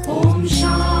 ॐ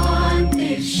शान्ति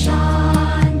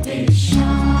शान्ति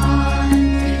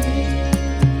शान्ति।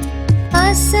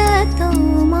 असतो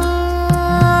मा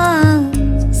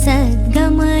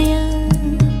सद्गमय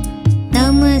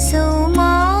तमसो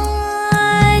मा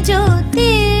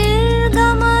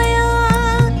ज्योतिर्गमय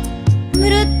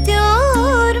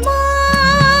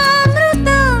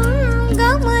मृत्योर्मामृतं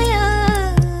गमय।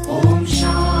 ॐ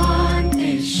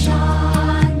शान्ति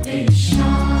शान्ति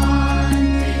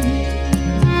शान्ति।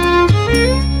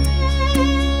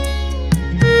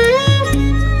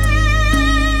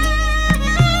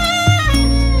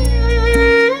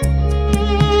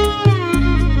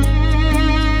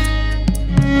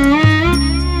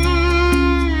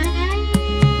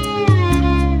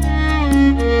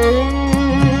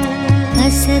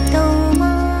 असतो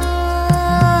मा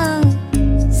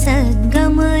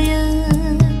सद्गमय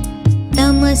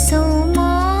तमसो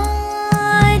मा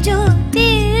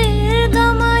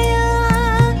ज्योतिर्गमय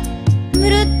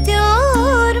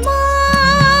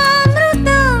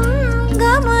मृत्योर्मामृतं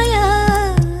गमय।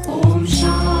 ॐ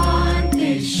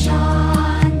शान्ति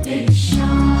शान्ति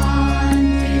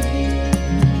शान्ति।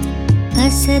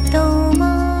 असतो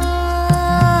मा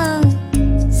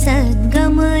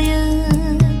सद्गमय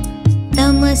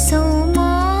तमसो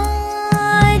मा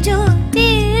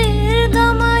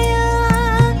ज्योतिर्गमय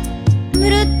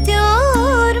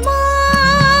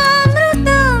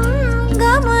मृत्योर्मामृतं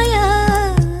गमय।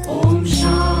 ॐ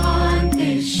शान्ति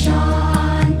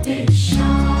शान्ति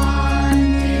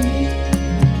शान्ति।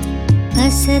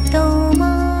 असतो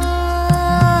मा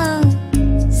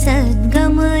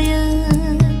सद्गमय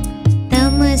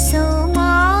तमसो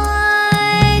मा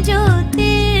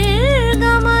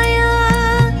ज्योतिर्गमय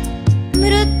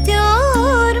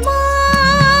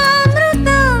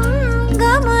मृत्योर्मामृतं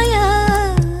गमय।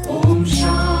 ॐ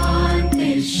शान्ति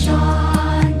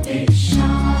शान्ति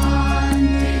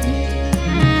शान्ति।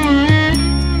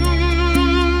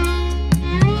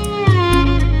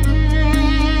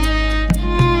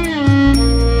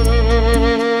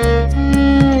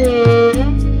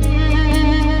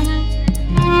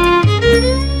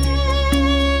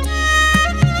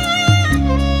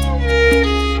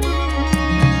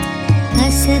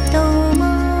 असतो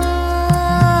मा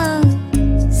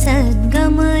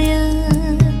सद्गमय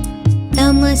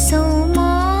तमसो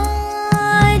मा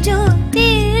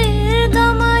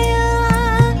ज्योतिर्गमय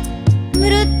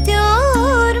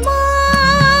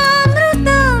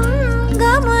मृत्योर्मामृतं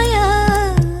गमय।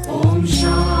 ॐ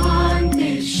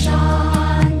शान्ति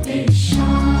शान्ति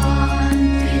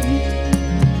शान्ति।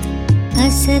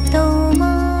 असतो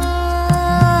मा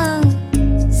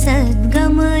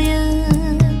सद्गमय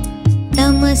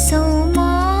तमसो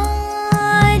मा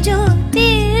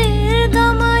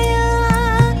ज्योतिर्गमय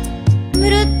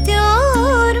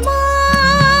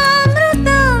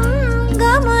मृत्योर्मामृतं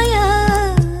गमय।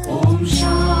 ॐ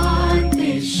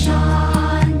शान्ति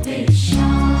शान्ति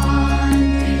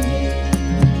शान्ति।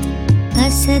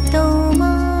 असतो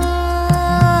मा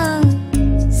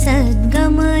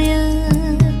सद्गमय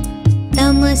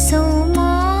तमसो मा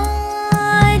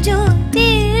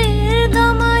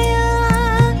ज्योतिर्गमय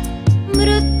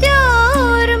मृत्योर्मामृतं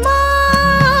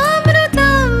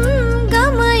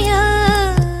गमय।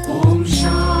 ॐ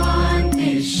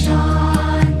शान्ति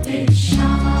शान्ति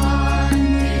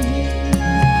शान्ति।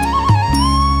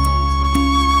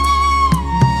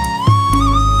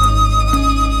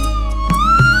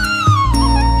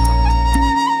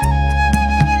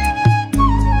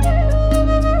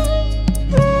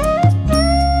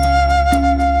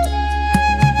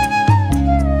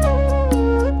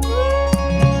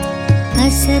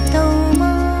 असतो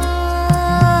मा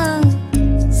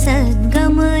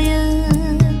सद्गमय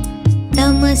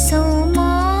तमसो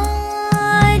मा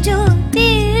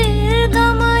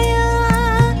ज्योतिर्गमय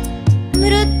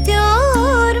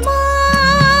मृत्योर्मामृतं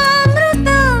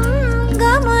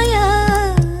गमय।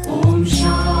 ॐ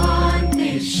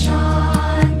शान्ति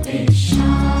शान्ति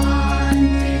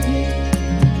शान्ति।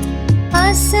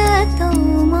 असतो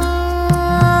मा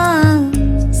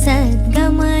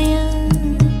सद्गमय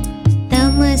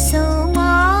तमसो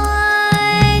मा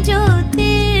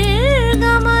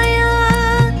ज्योतिर्गमय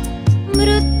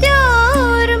मृत्योर्मामृतं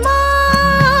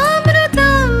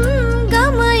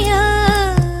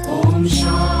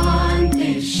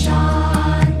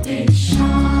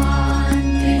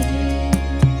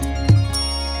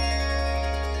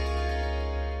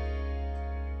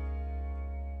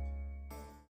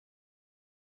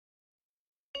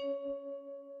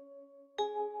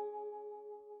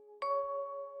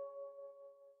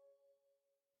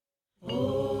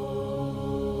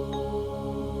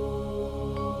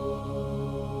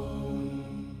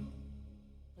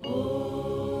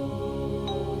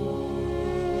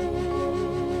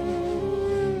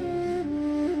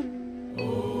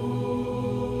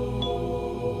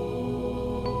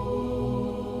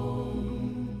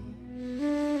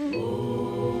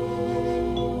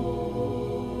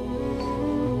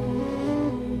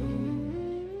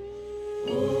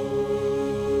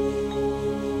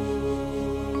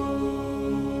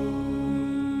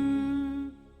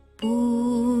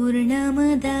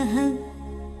पूर्णमदः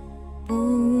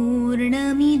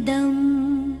पूर्णमिदं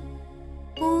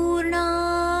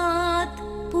पूर्णात्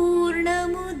पूर्णमुदच्यते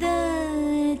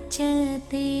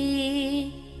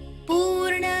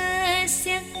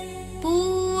पूर्णस्य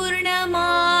पूर्णमादाय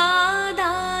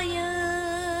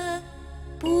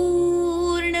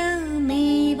पूर्णमेवावशिष्यते।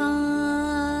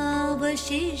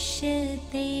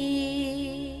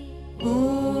 ॐ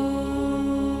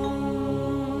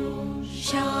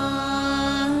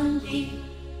शान्ति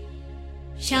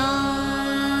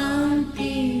शान्ति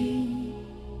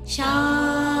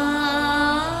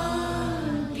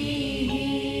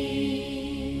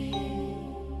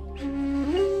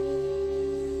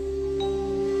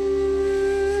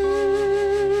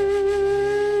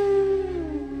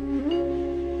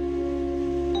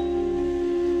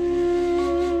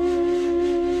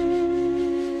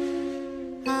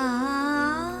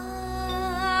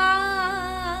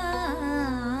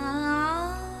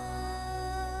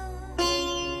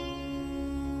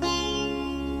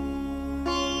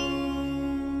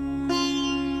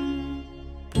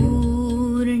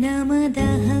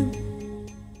पूर्णमदः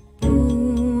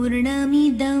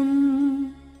पूर्णमिदं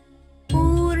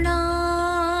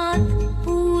पूर्णात्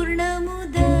पूर्णमुदच्यते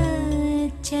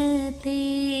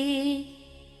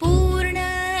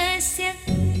पूर्णस्य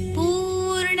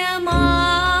पूर्णमादाय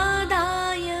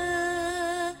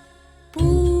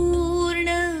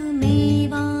पूर्णमेवावशिष्यते।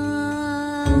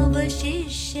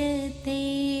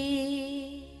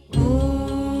 ॐ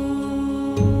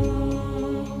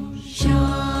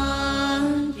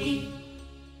शान्ति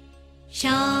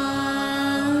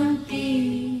शान्ति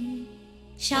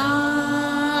शान्ति।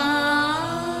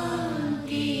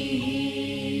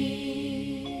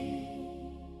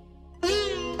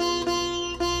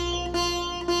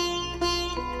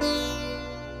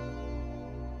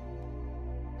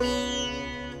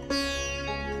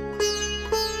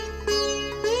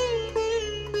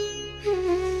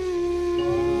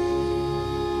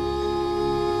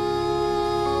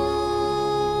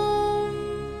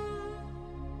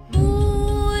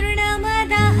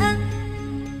 पूर्णमदः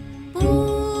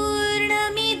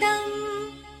पूर्णमिदं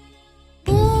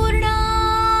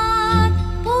पूर्णात्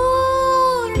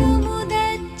पूर्णमुदच्यते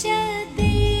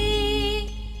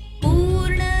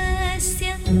पूर्णस्य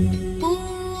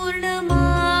पूर्णमादाय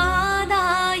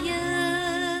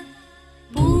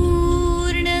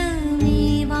पूर्णमेवावशिष्यते।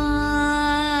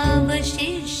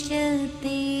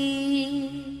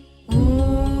 ॐ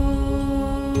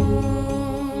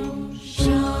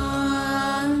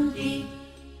शान्ति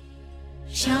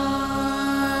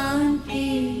शान्ति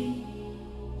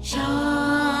शान्ति।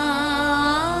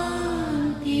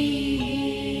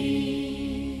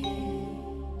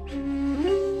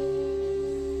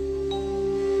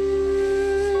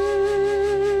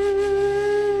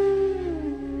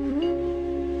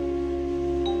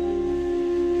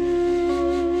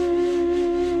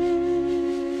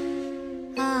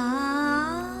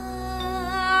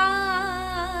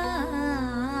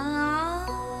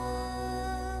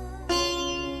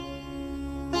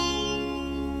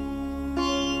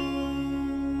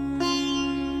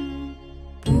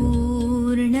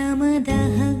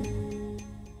 पूर्णमदः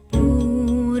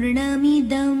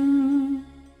पूर्णमिदं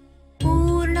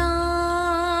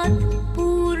पूर्णात्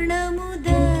पूर्णमुदच्यते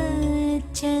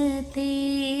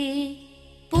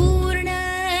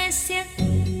पूर्णस्य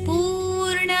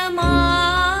पूर्णमादाय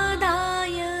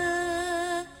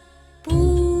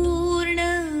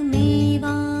पूर्णमेवावशिष्यते।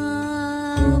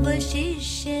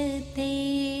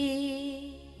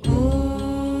 ॐ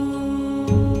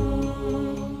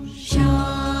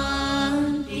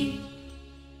शान्ति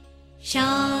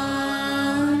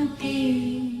शान्ति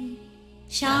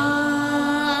शान्ति।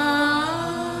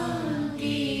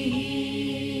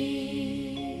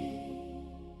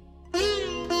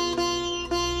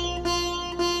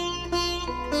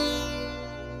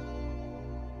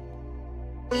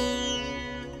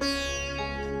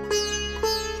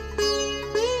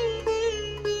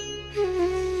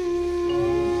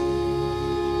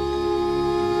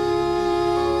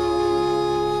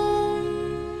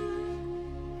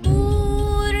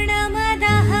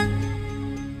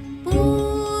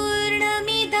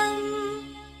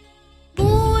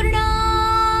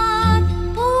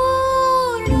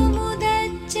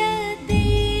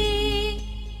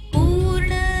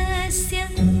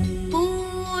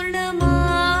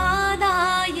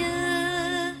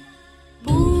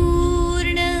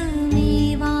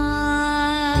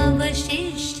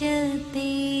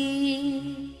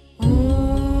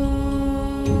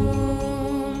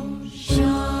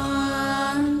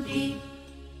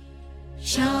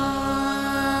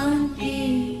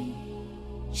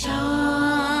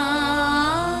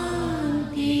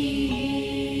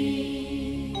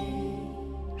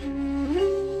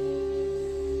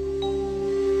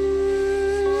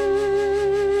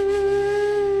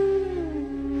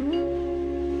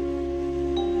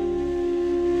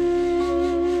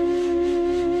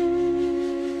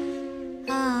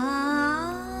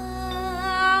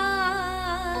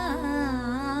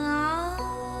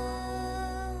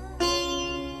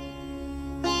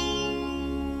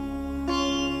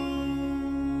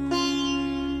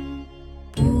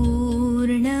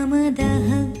 पूर्णमदः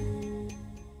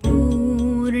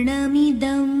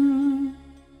पूर्णमिदं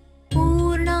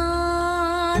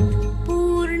पूर्णात्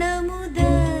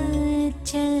पूर्णमुदच्यते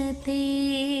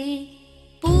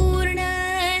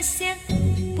पूर्णस्य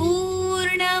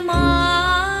पूर्णमादाय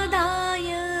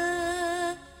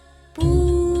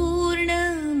पूर्णमेवावशिष्यते।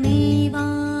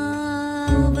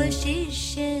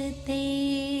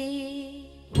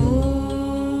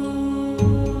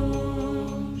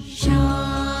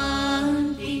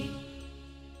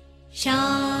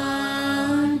 शान्ति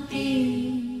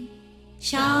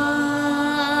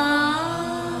शान्ति।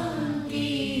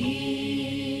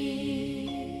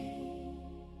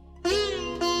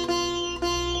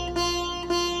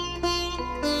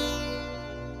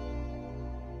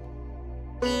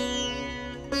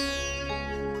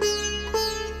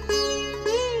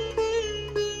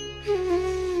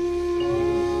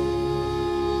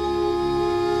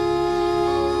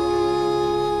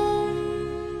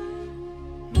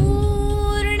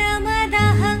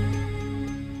 पूर्णमदः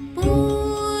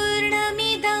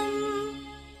पूर्णमिदं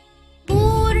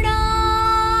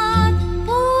पूर्णात्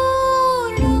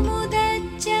पूर्णमुदच्यते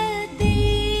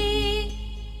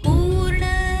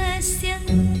पूर्णस्य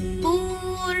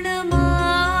पूर्णमादाय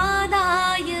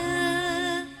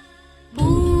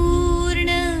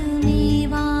पूर्णमेवावशिष्यते।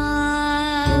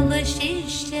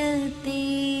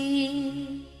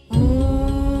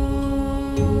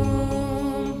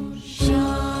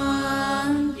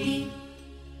 शान्ति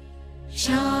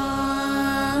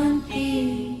शान्ति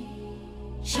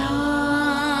शान्ति।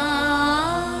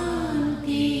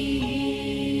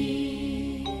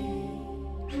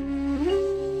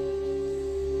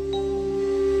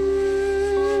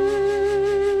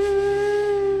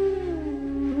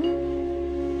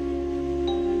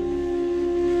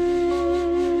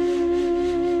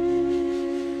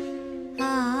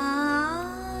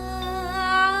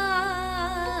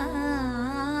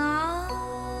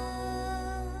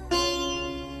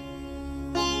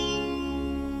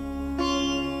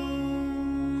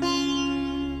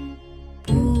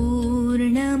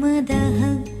 पूर्णमदः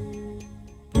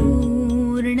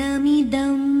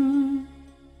पूर्णमिदं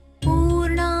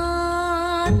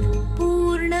पूर्णात्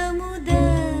पूर्णमुदच्यते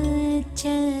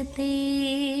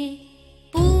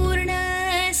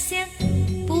पूर्णस्य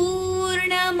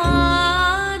पूर्णमादाय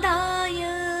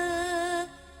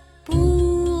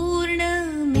पूर्णमेवावशिष्यते।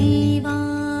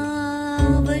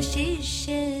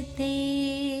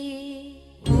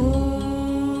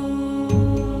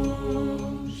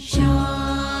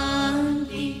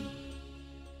 शान्ति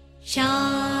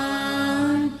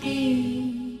शान्ति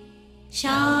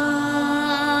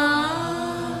शान्ति।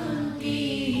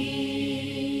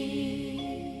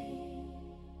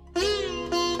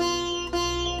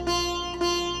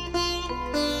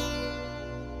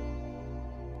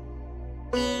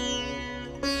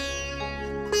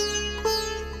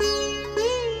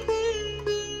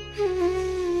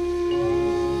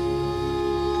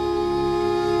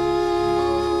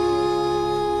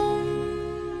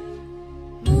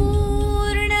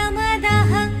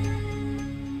 पूर्णमदः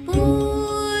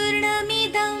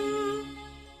पूर्णमिदं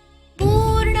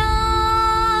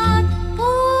पूर्णात्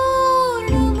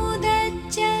पूर्णमुदच्यते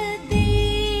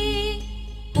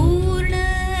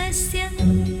पूर्णस्य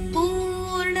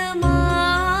पूर्णमादाय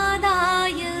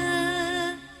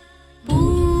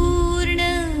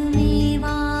पूर्णमेवावशिष्यते।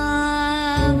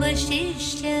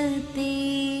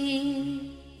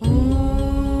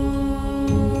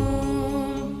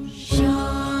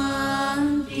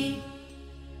 शान्ति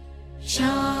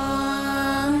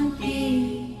शान्ति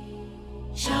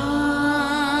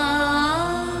शान्ति।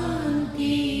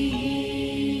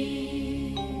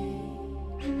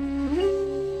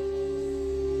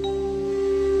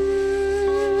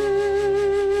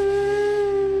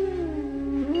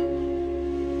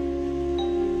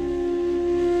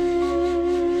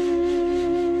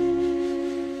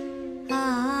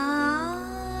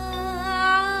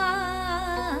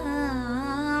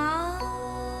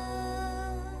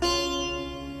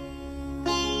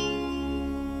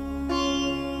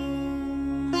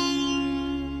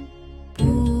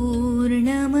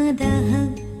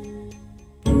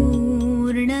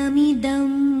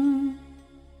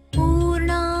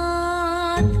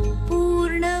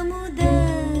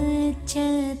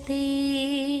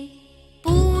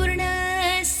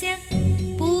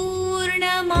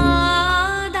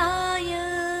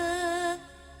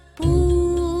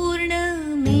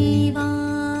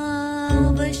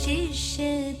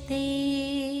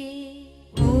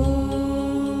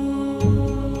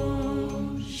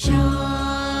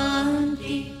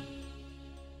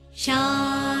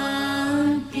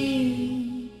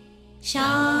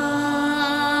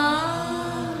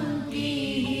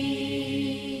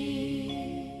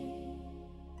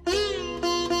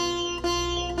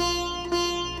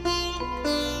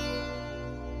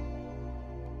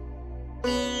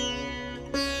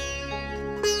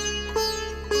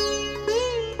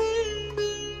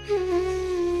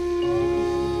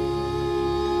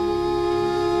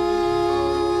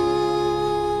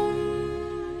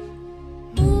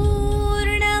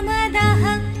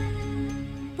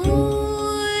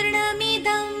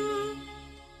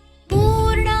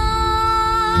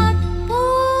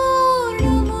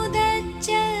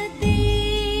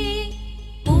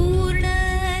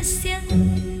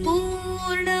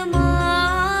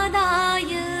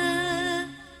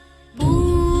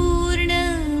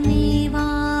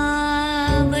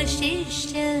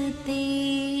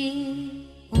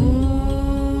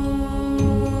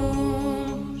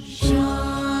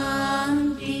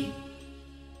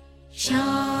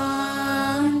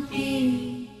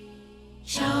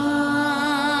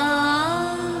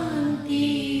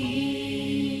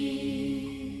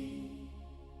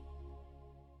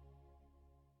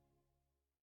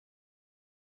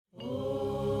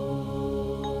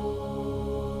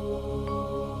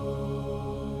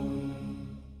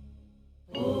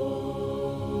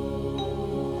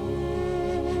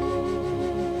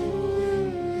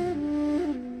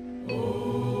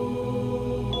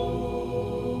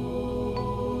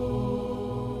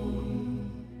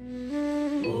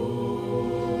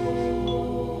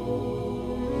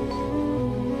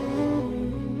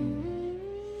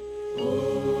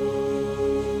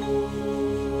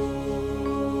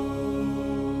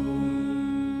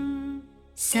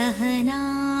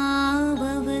 सहनाववतु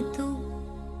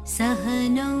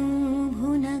सहनौ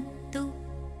भुनक्तु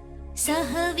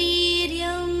सह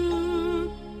वीर्यं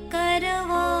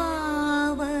करवावहै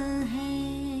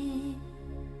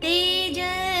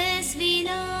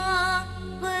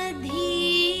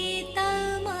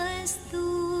तेजस्विनावधीतमस्तु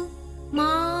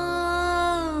मा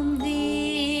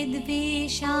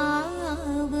विद्विषावहै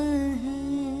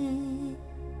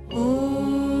ॐ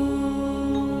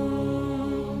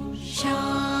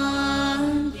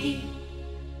शान्ति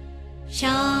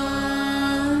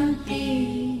शान्ति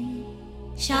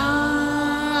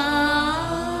शान्ति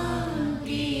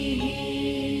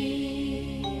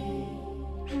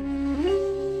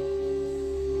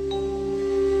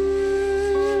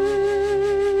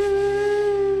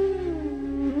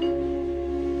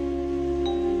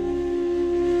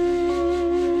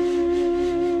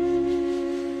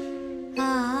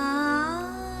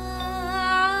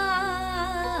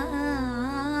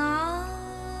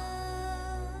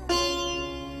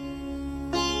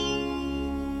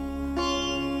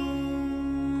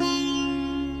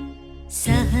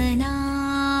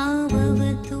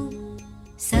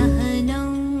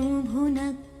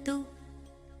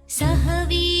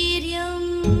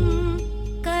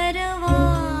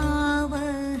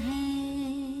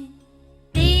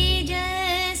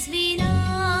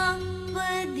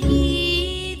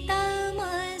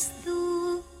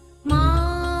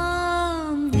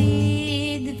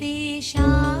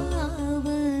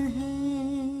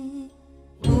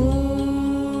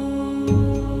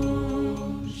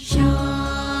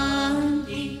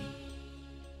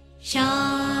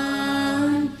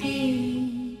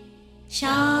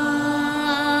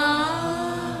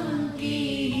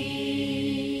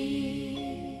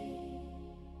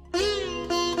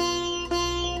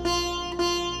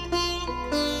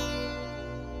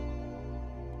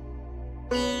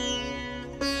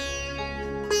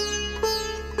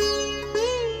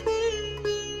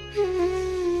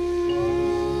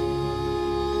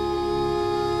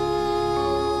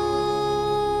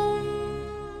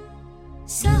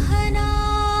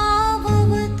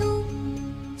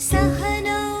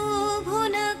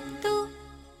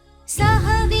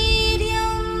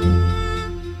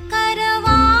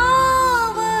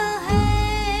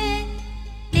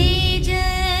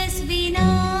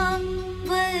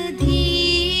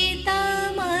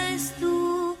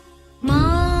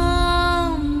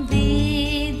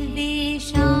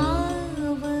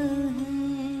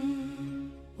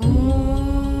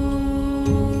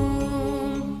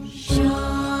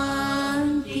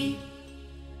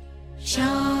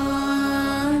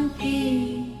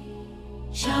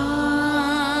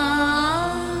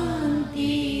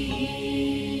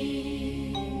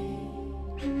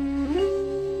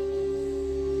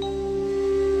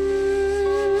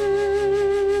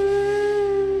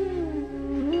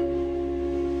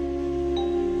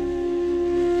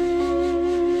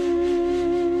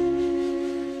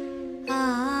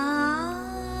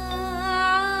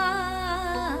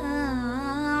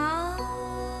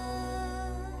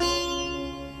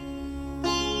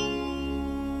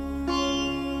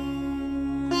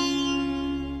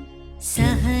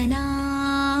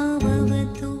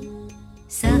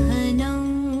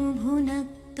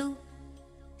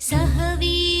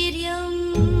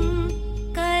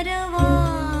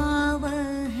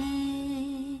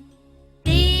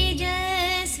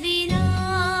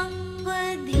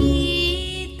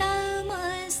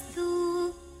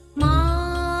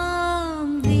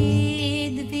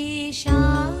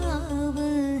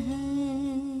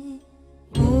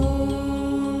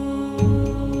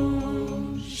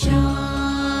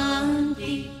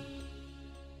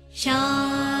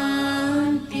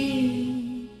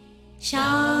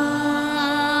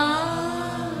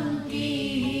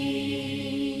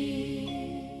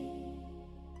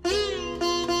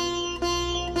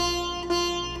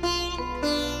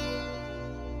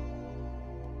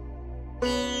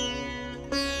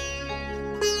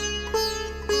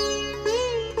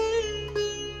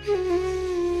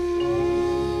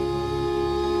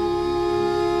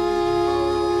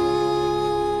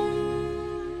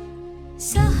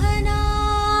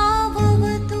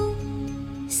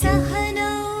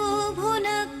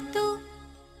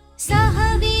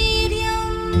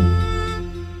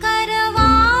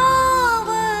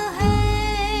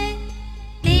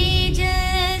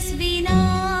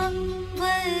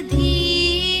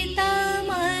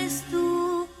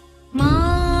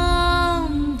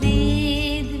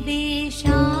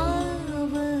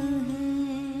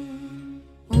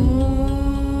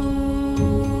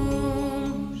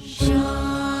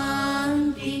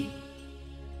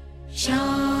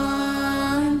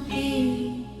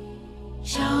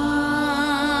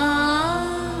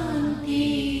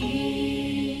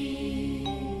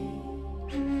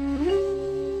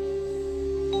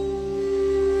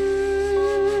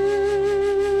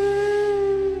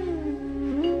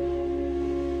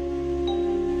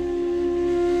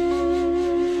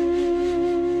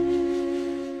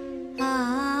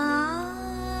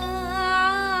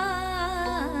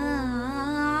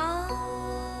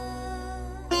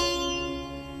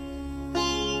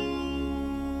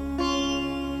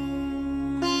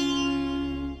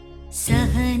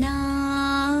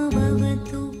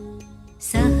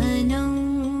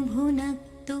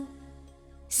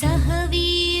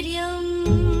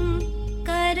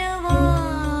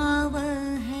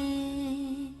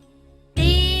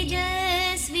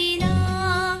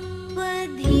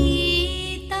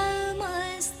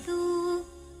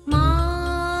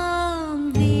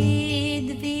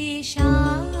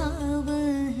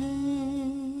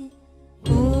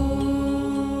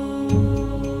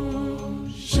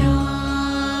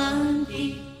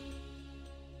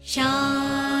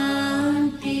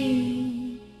शान्ति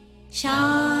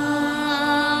शान्ति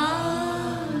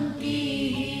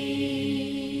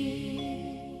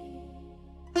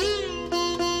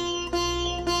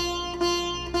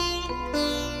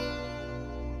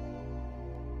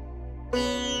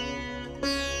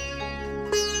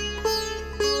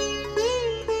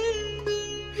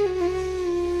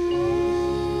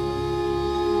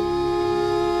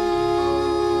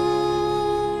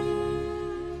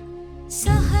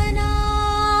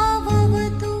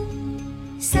सहनावतु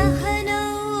सहनौ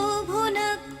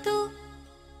भुनक्तु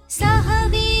सह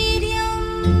वीर्यं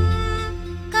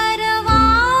करवावहै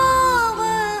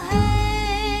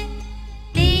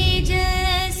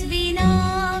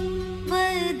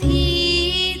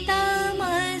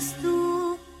तेजस्विनावधीतमस्तु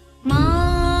मा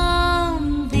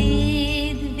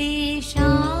वेद्वेषावहै।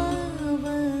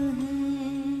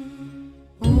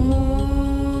 ॐ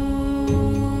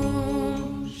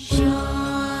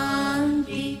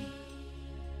शान्ति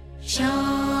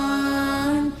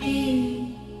शान्ति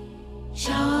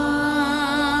शान्ति।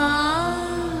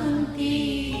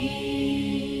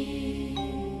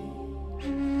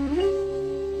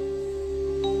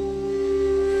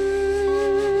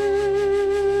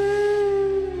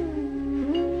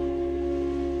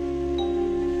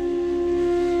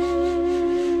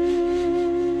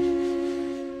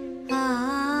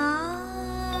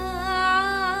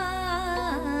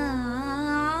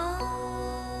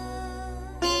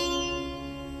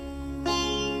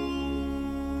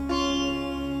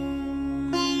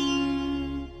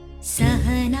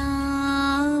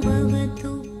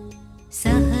 सहनावतु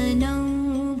सहनौ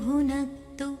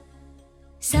भुनक्तु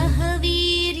सह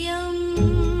वीर्यं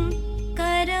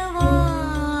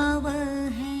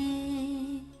करवावहै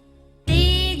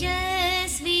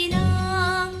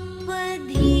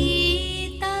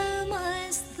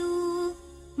तेजस्विनावधीतमस्तु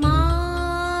मा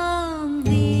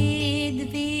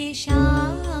वेद्वेषावहै।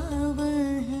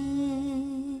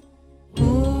 ॐ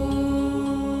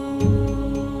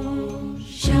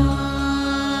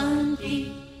शान्ति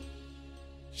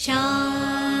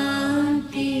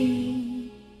शान्ति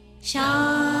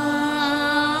शान्ति।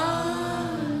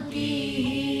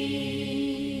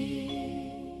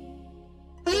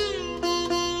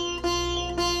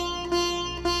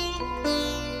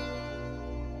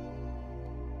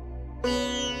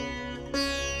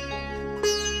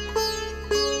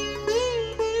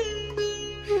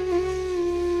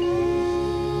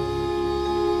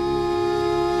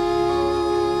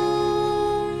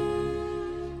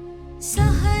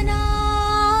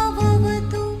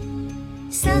 सहनावतु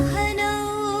सहनौ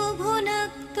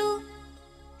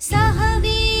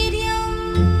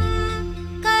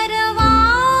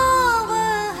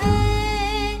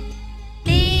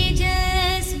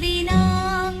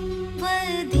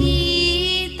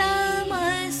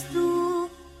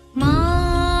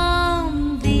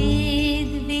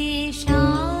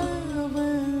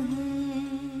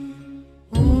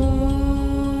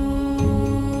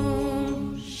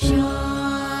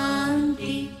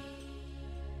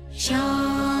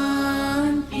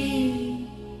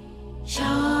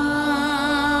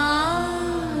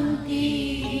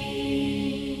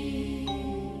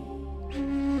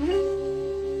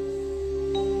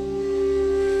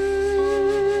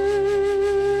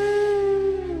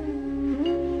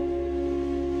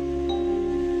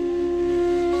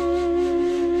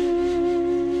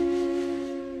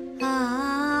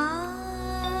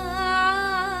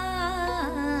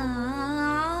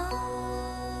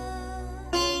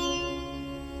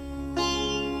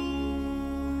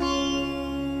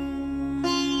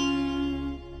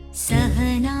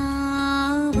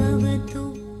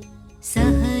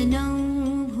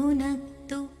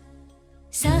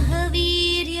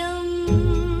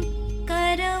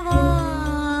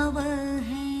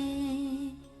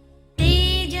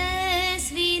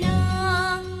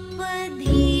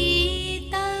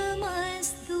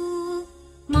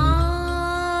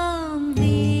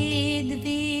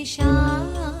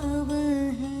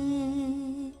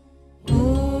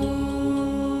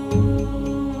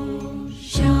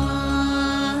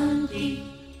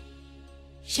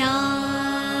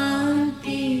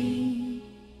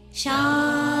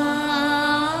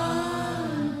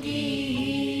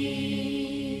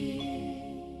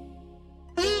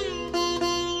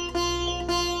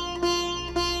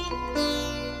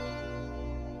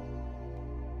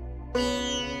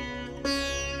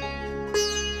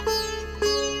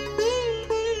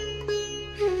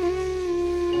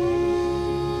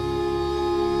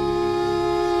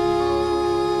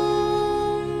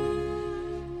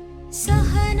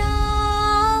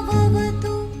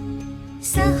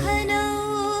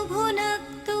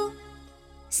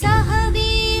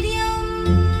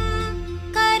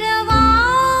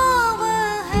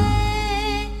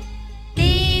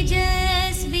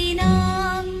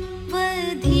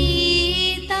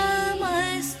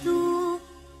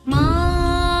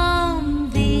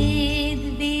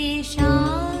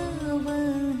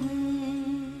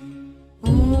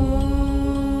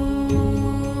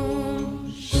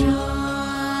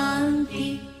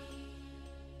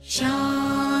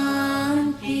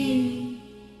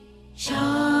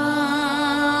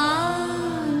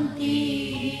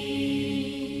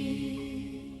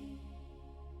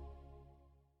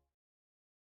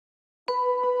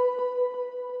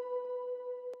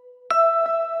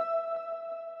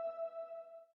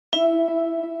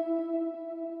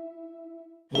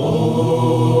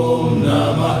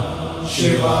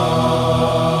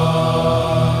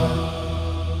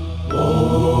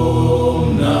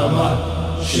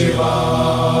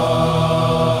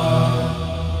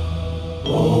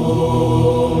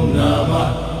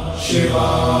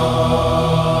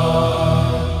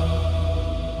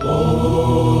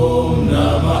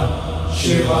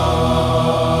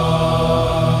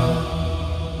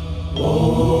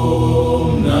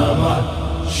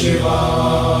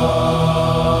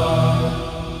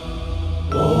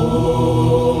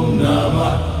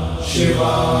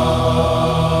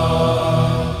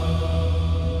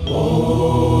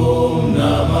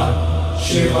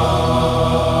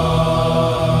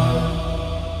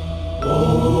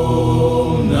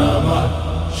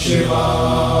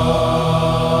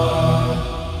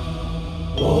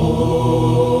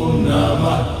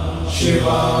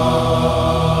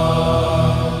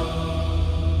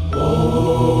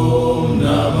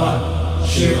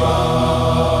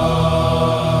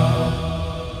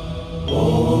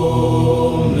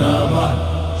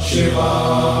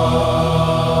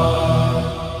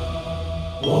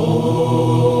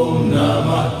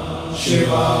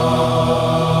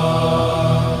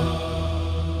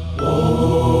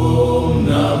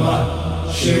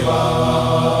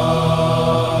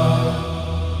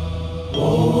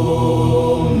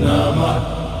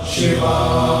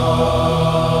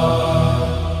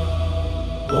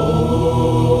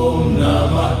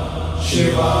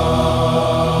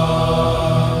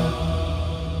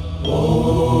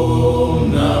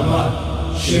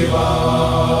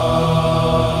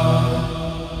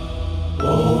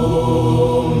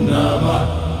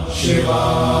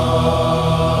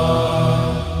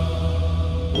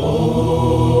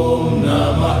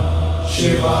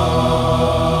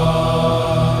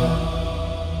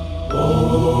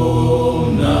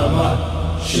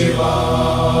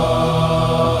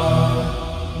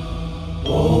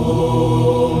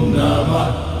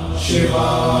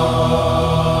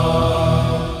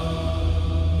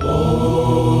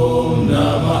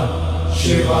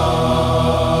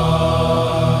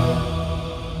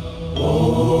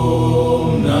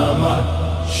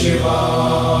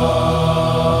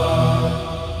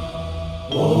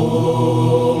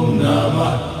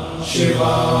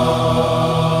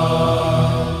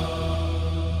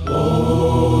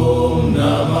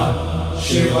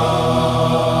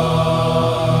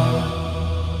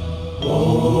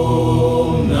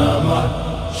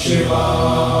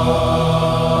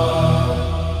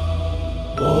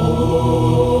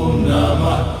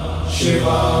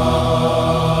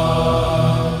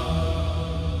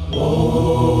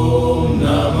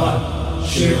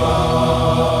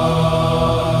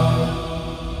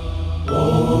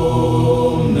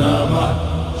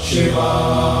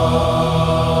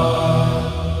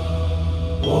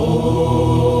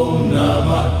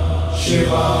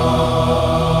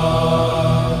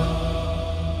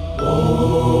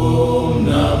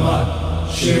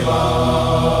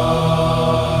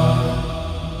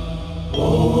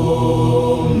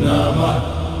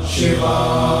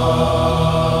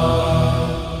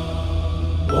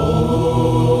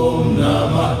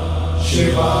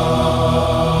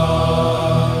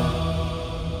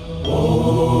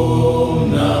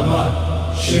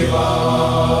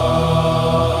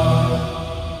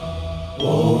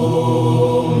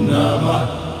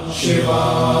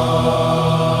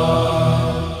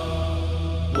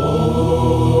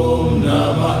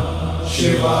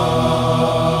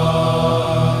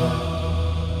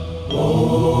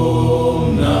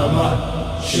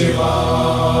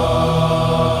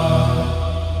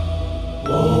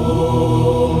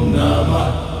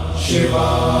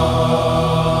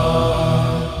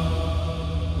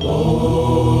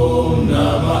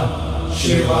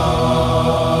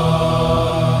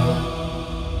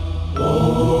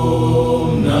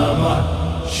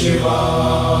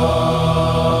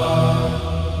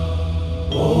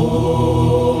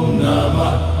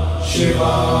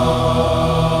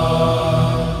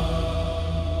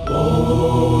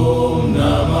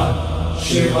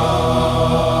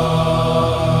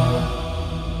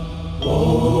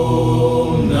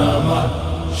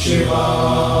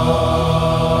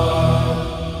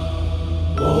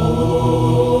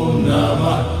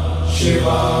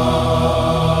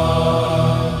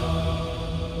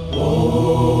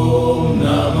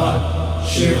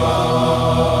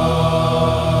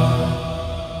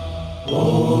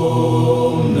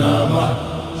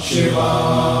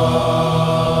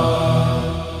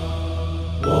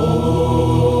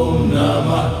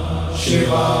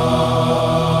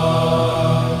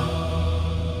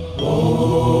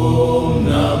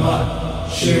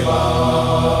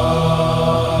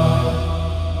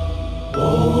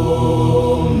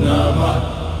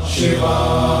Shiva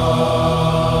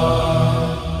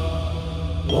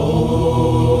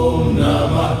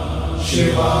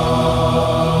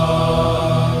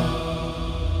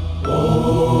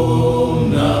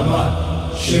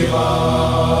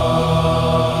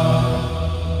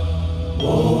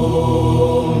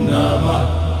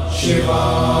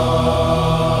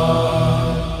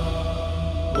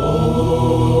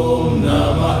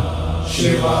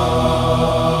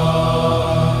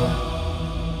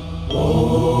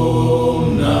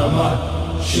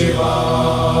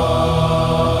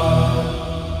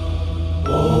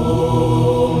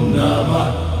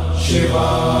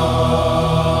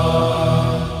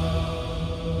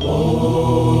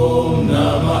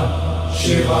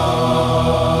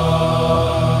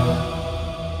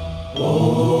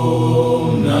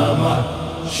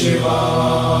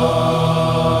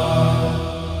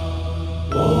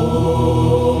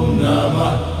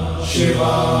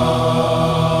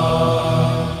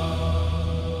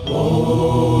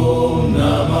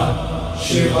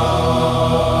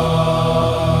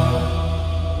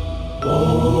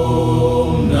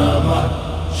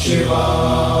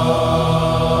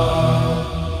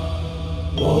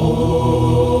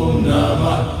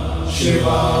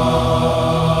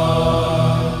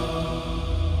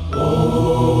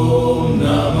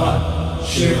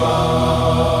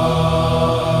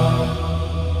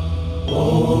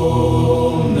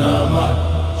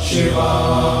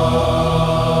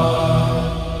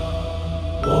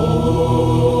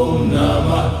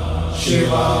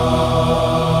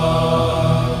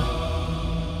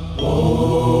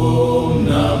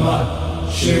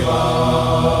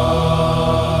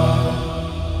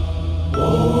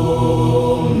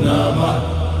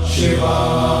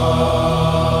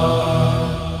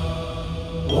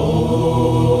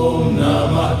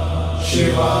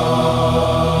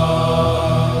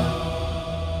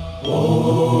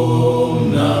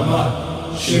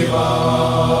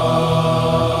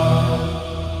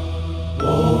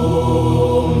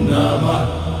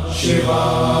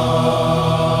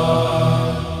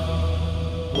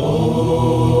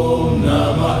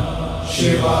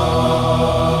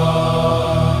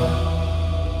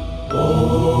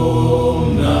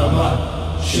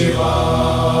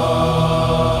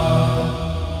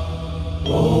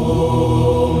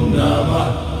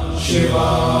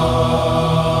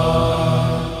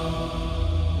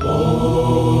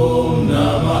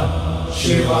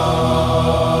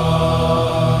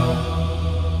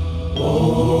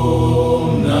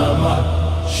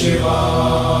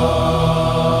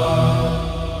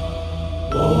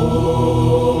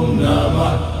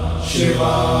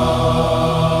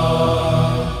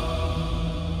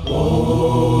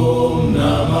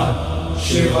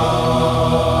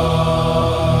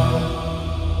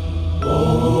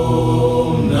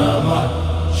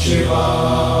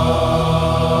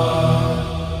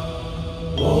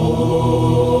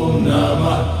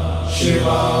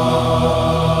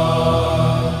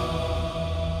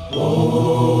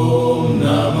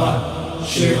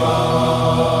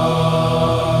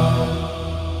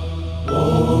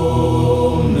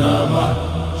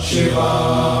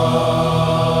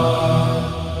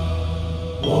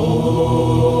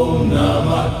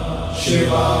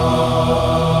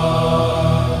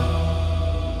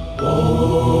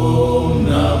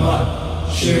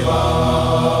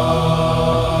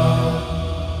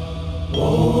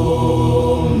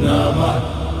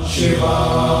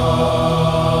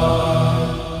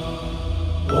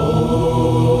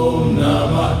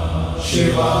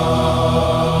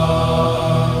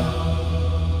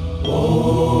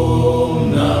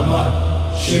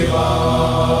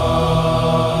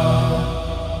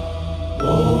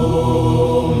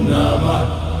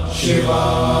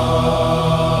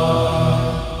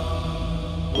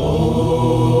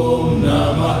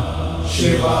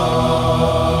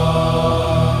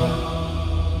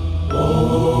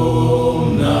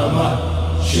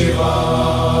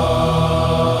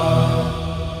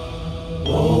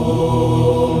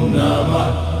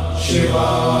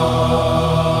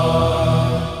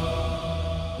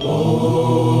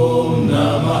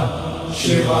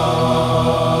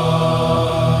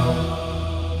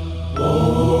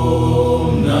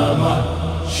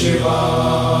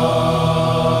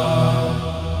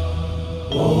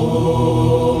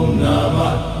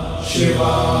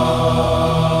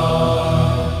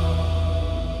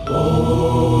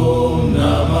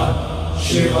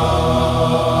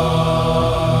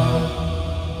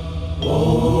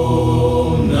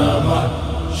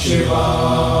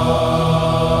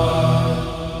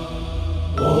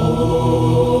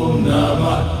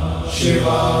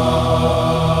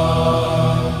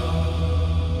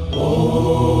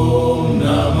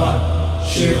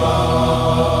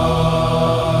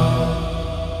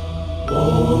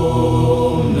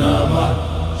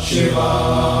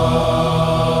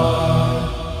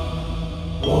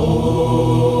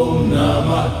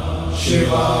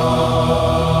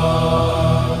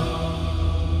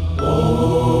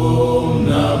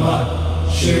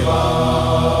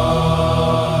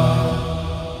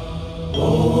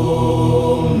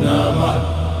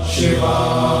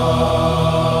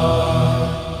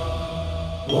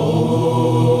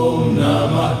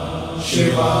Namah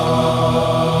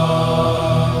Shivaya.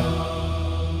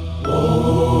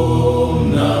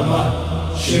 Om Namah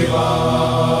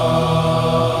Shivaya.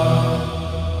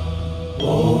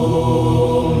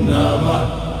 Om Namah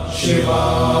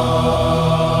Shivaya.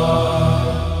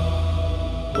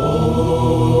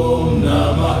 Om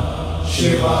Namah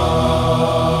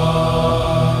Shivaya.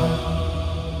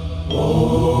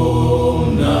 Om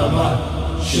Namah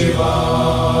Shivaya.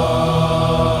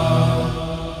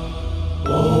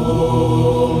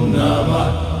 Om Namah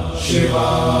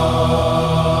Shivaya.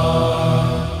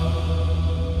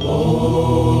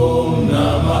 Om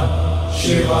Namah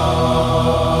Shivaya.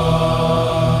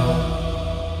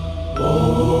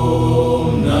 Om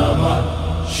Namah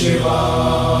Shivaya.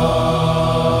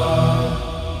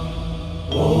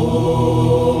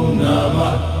 Om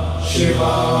Namah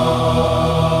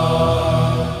Shivaya.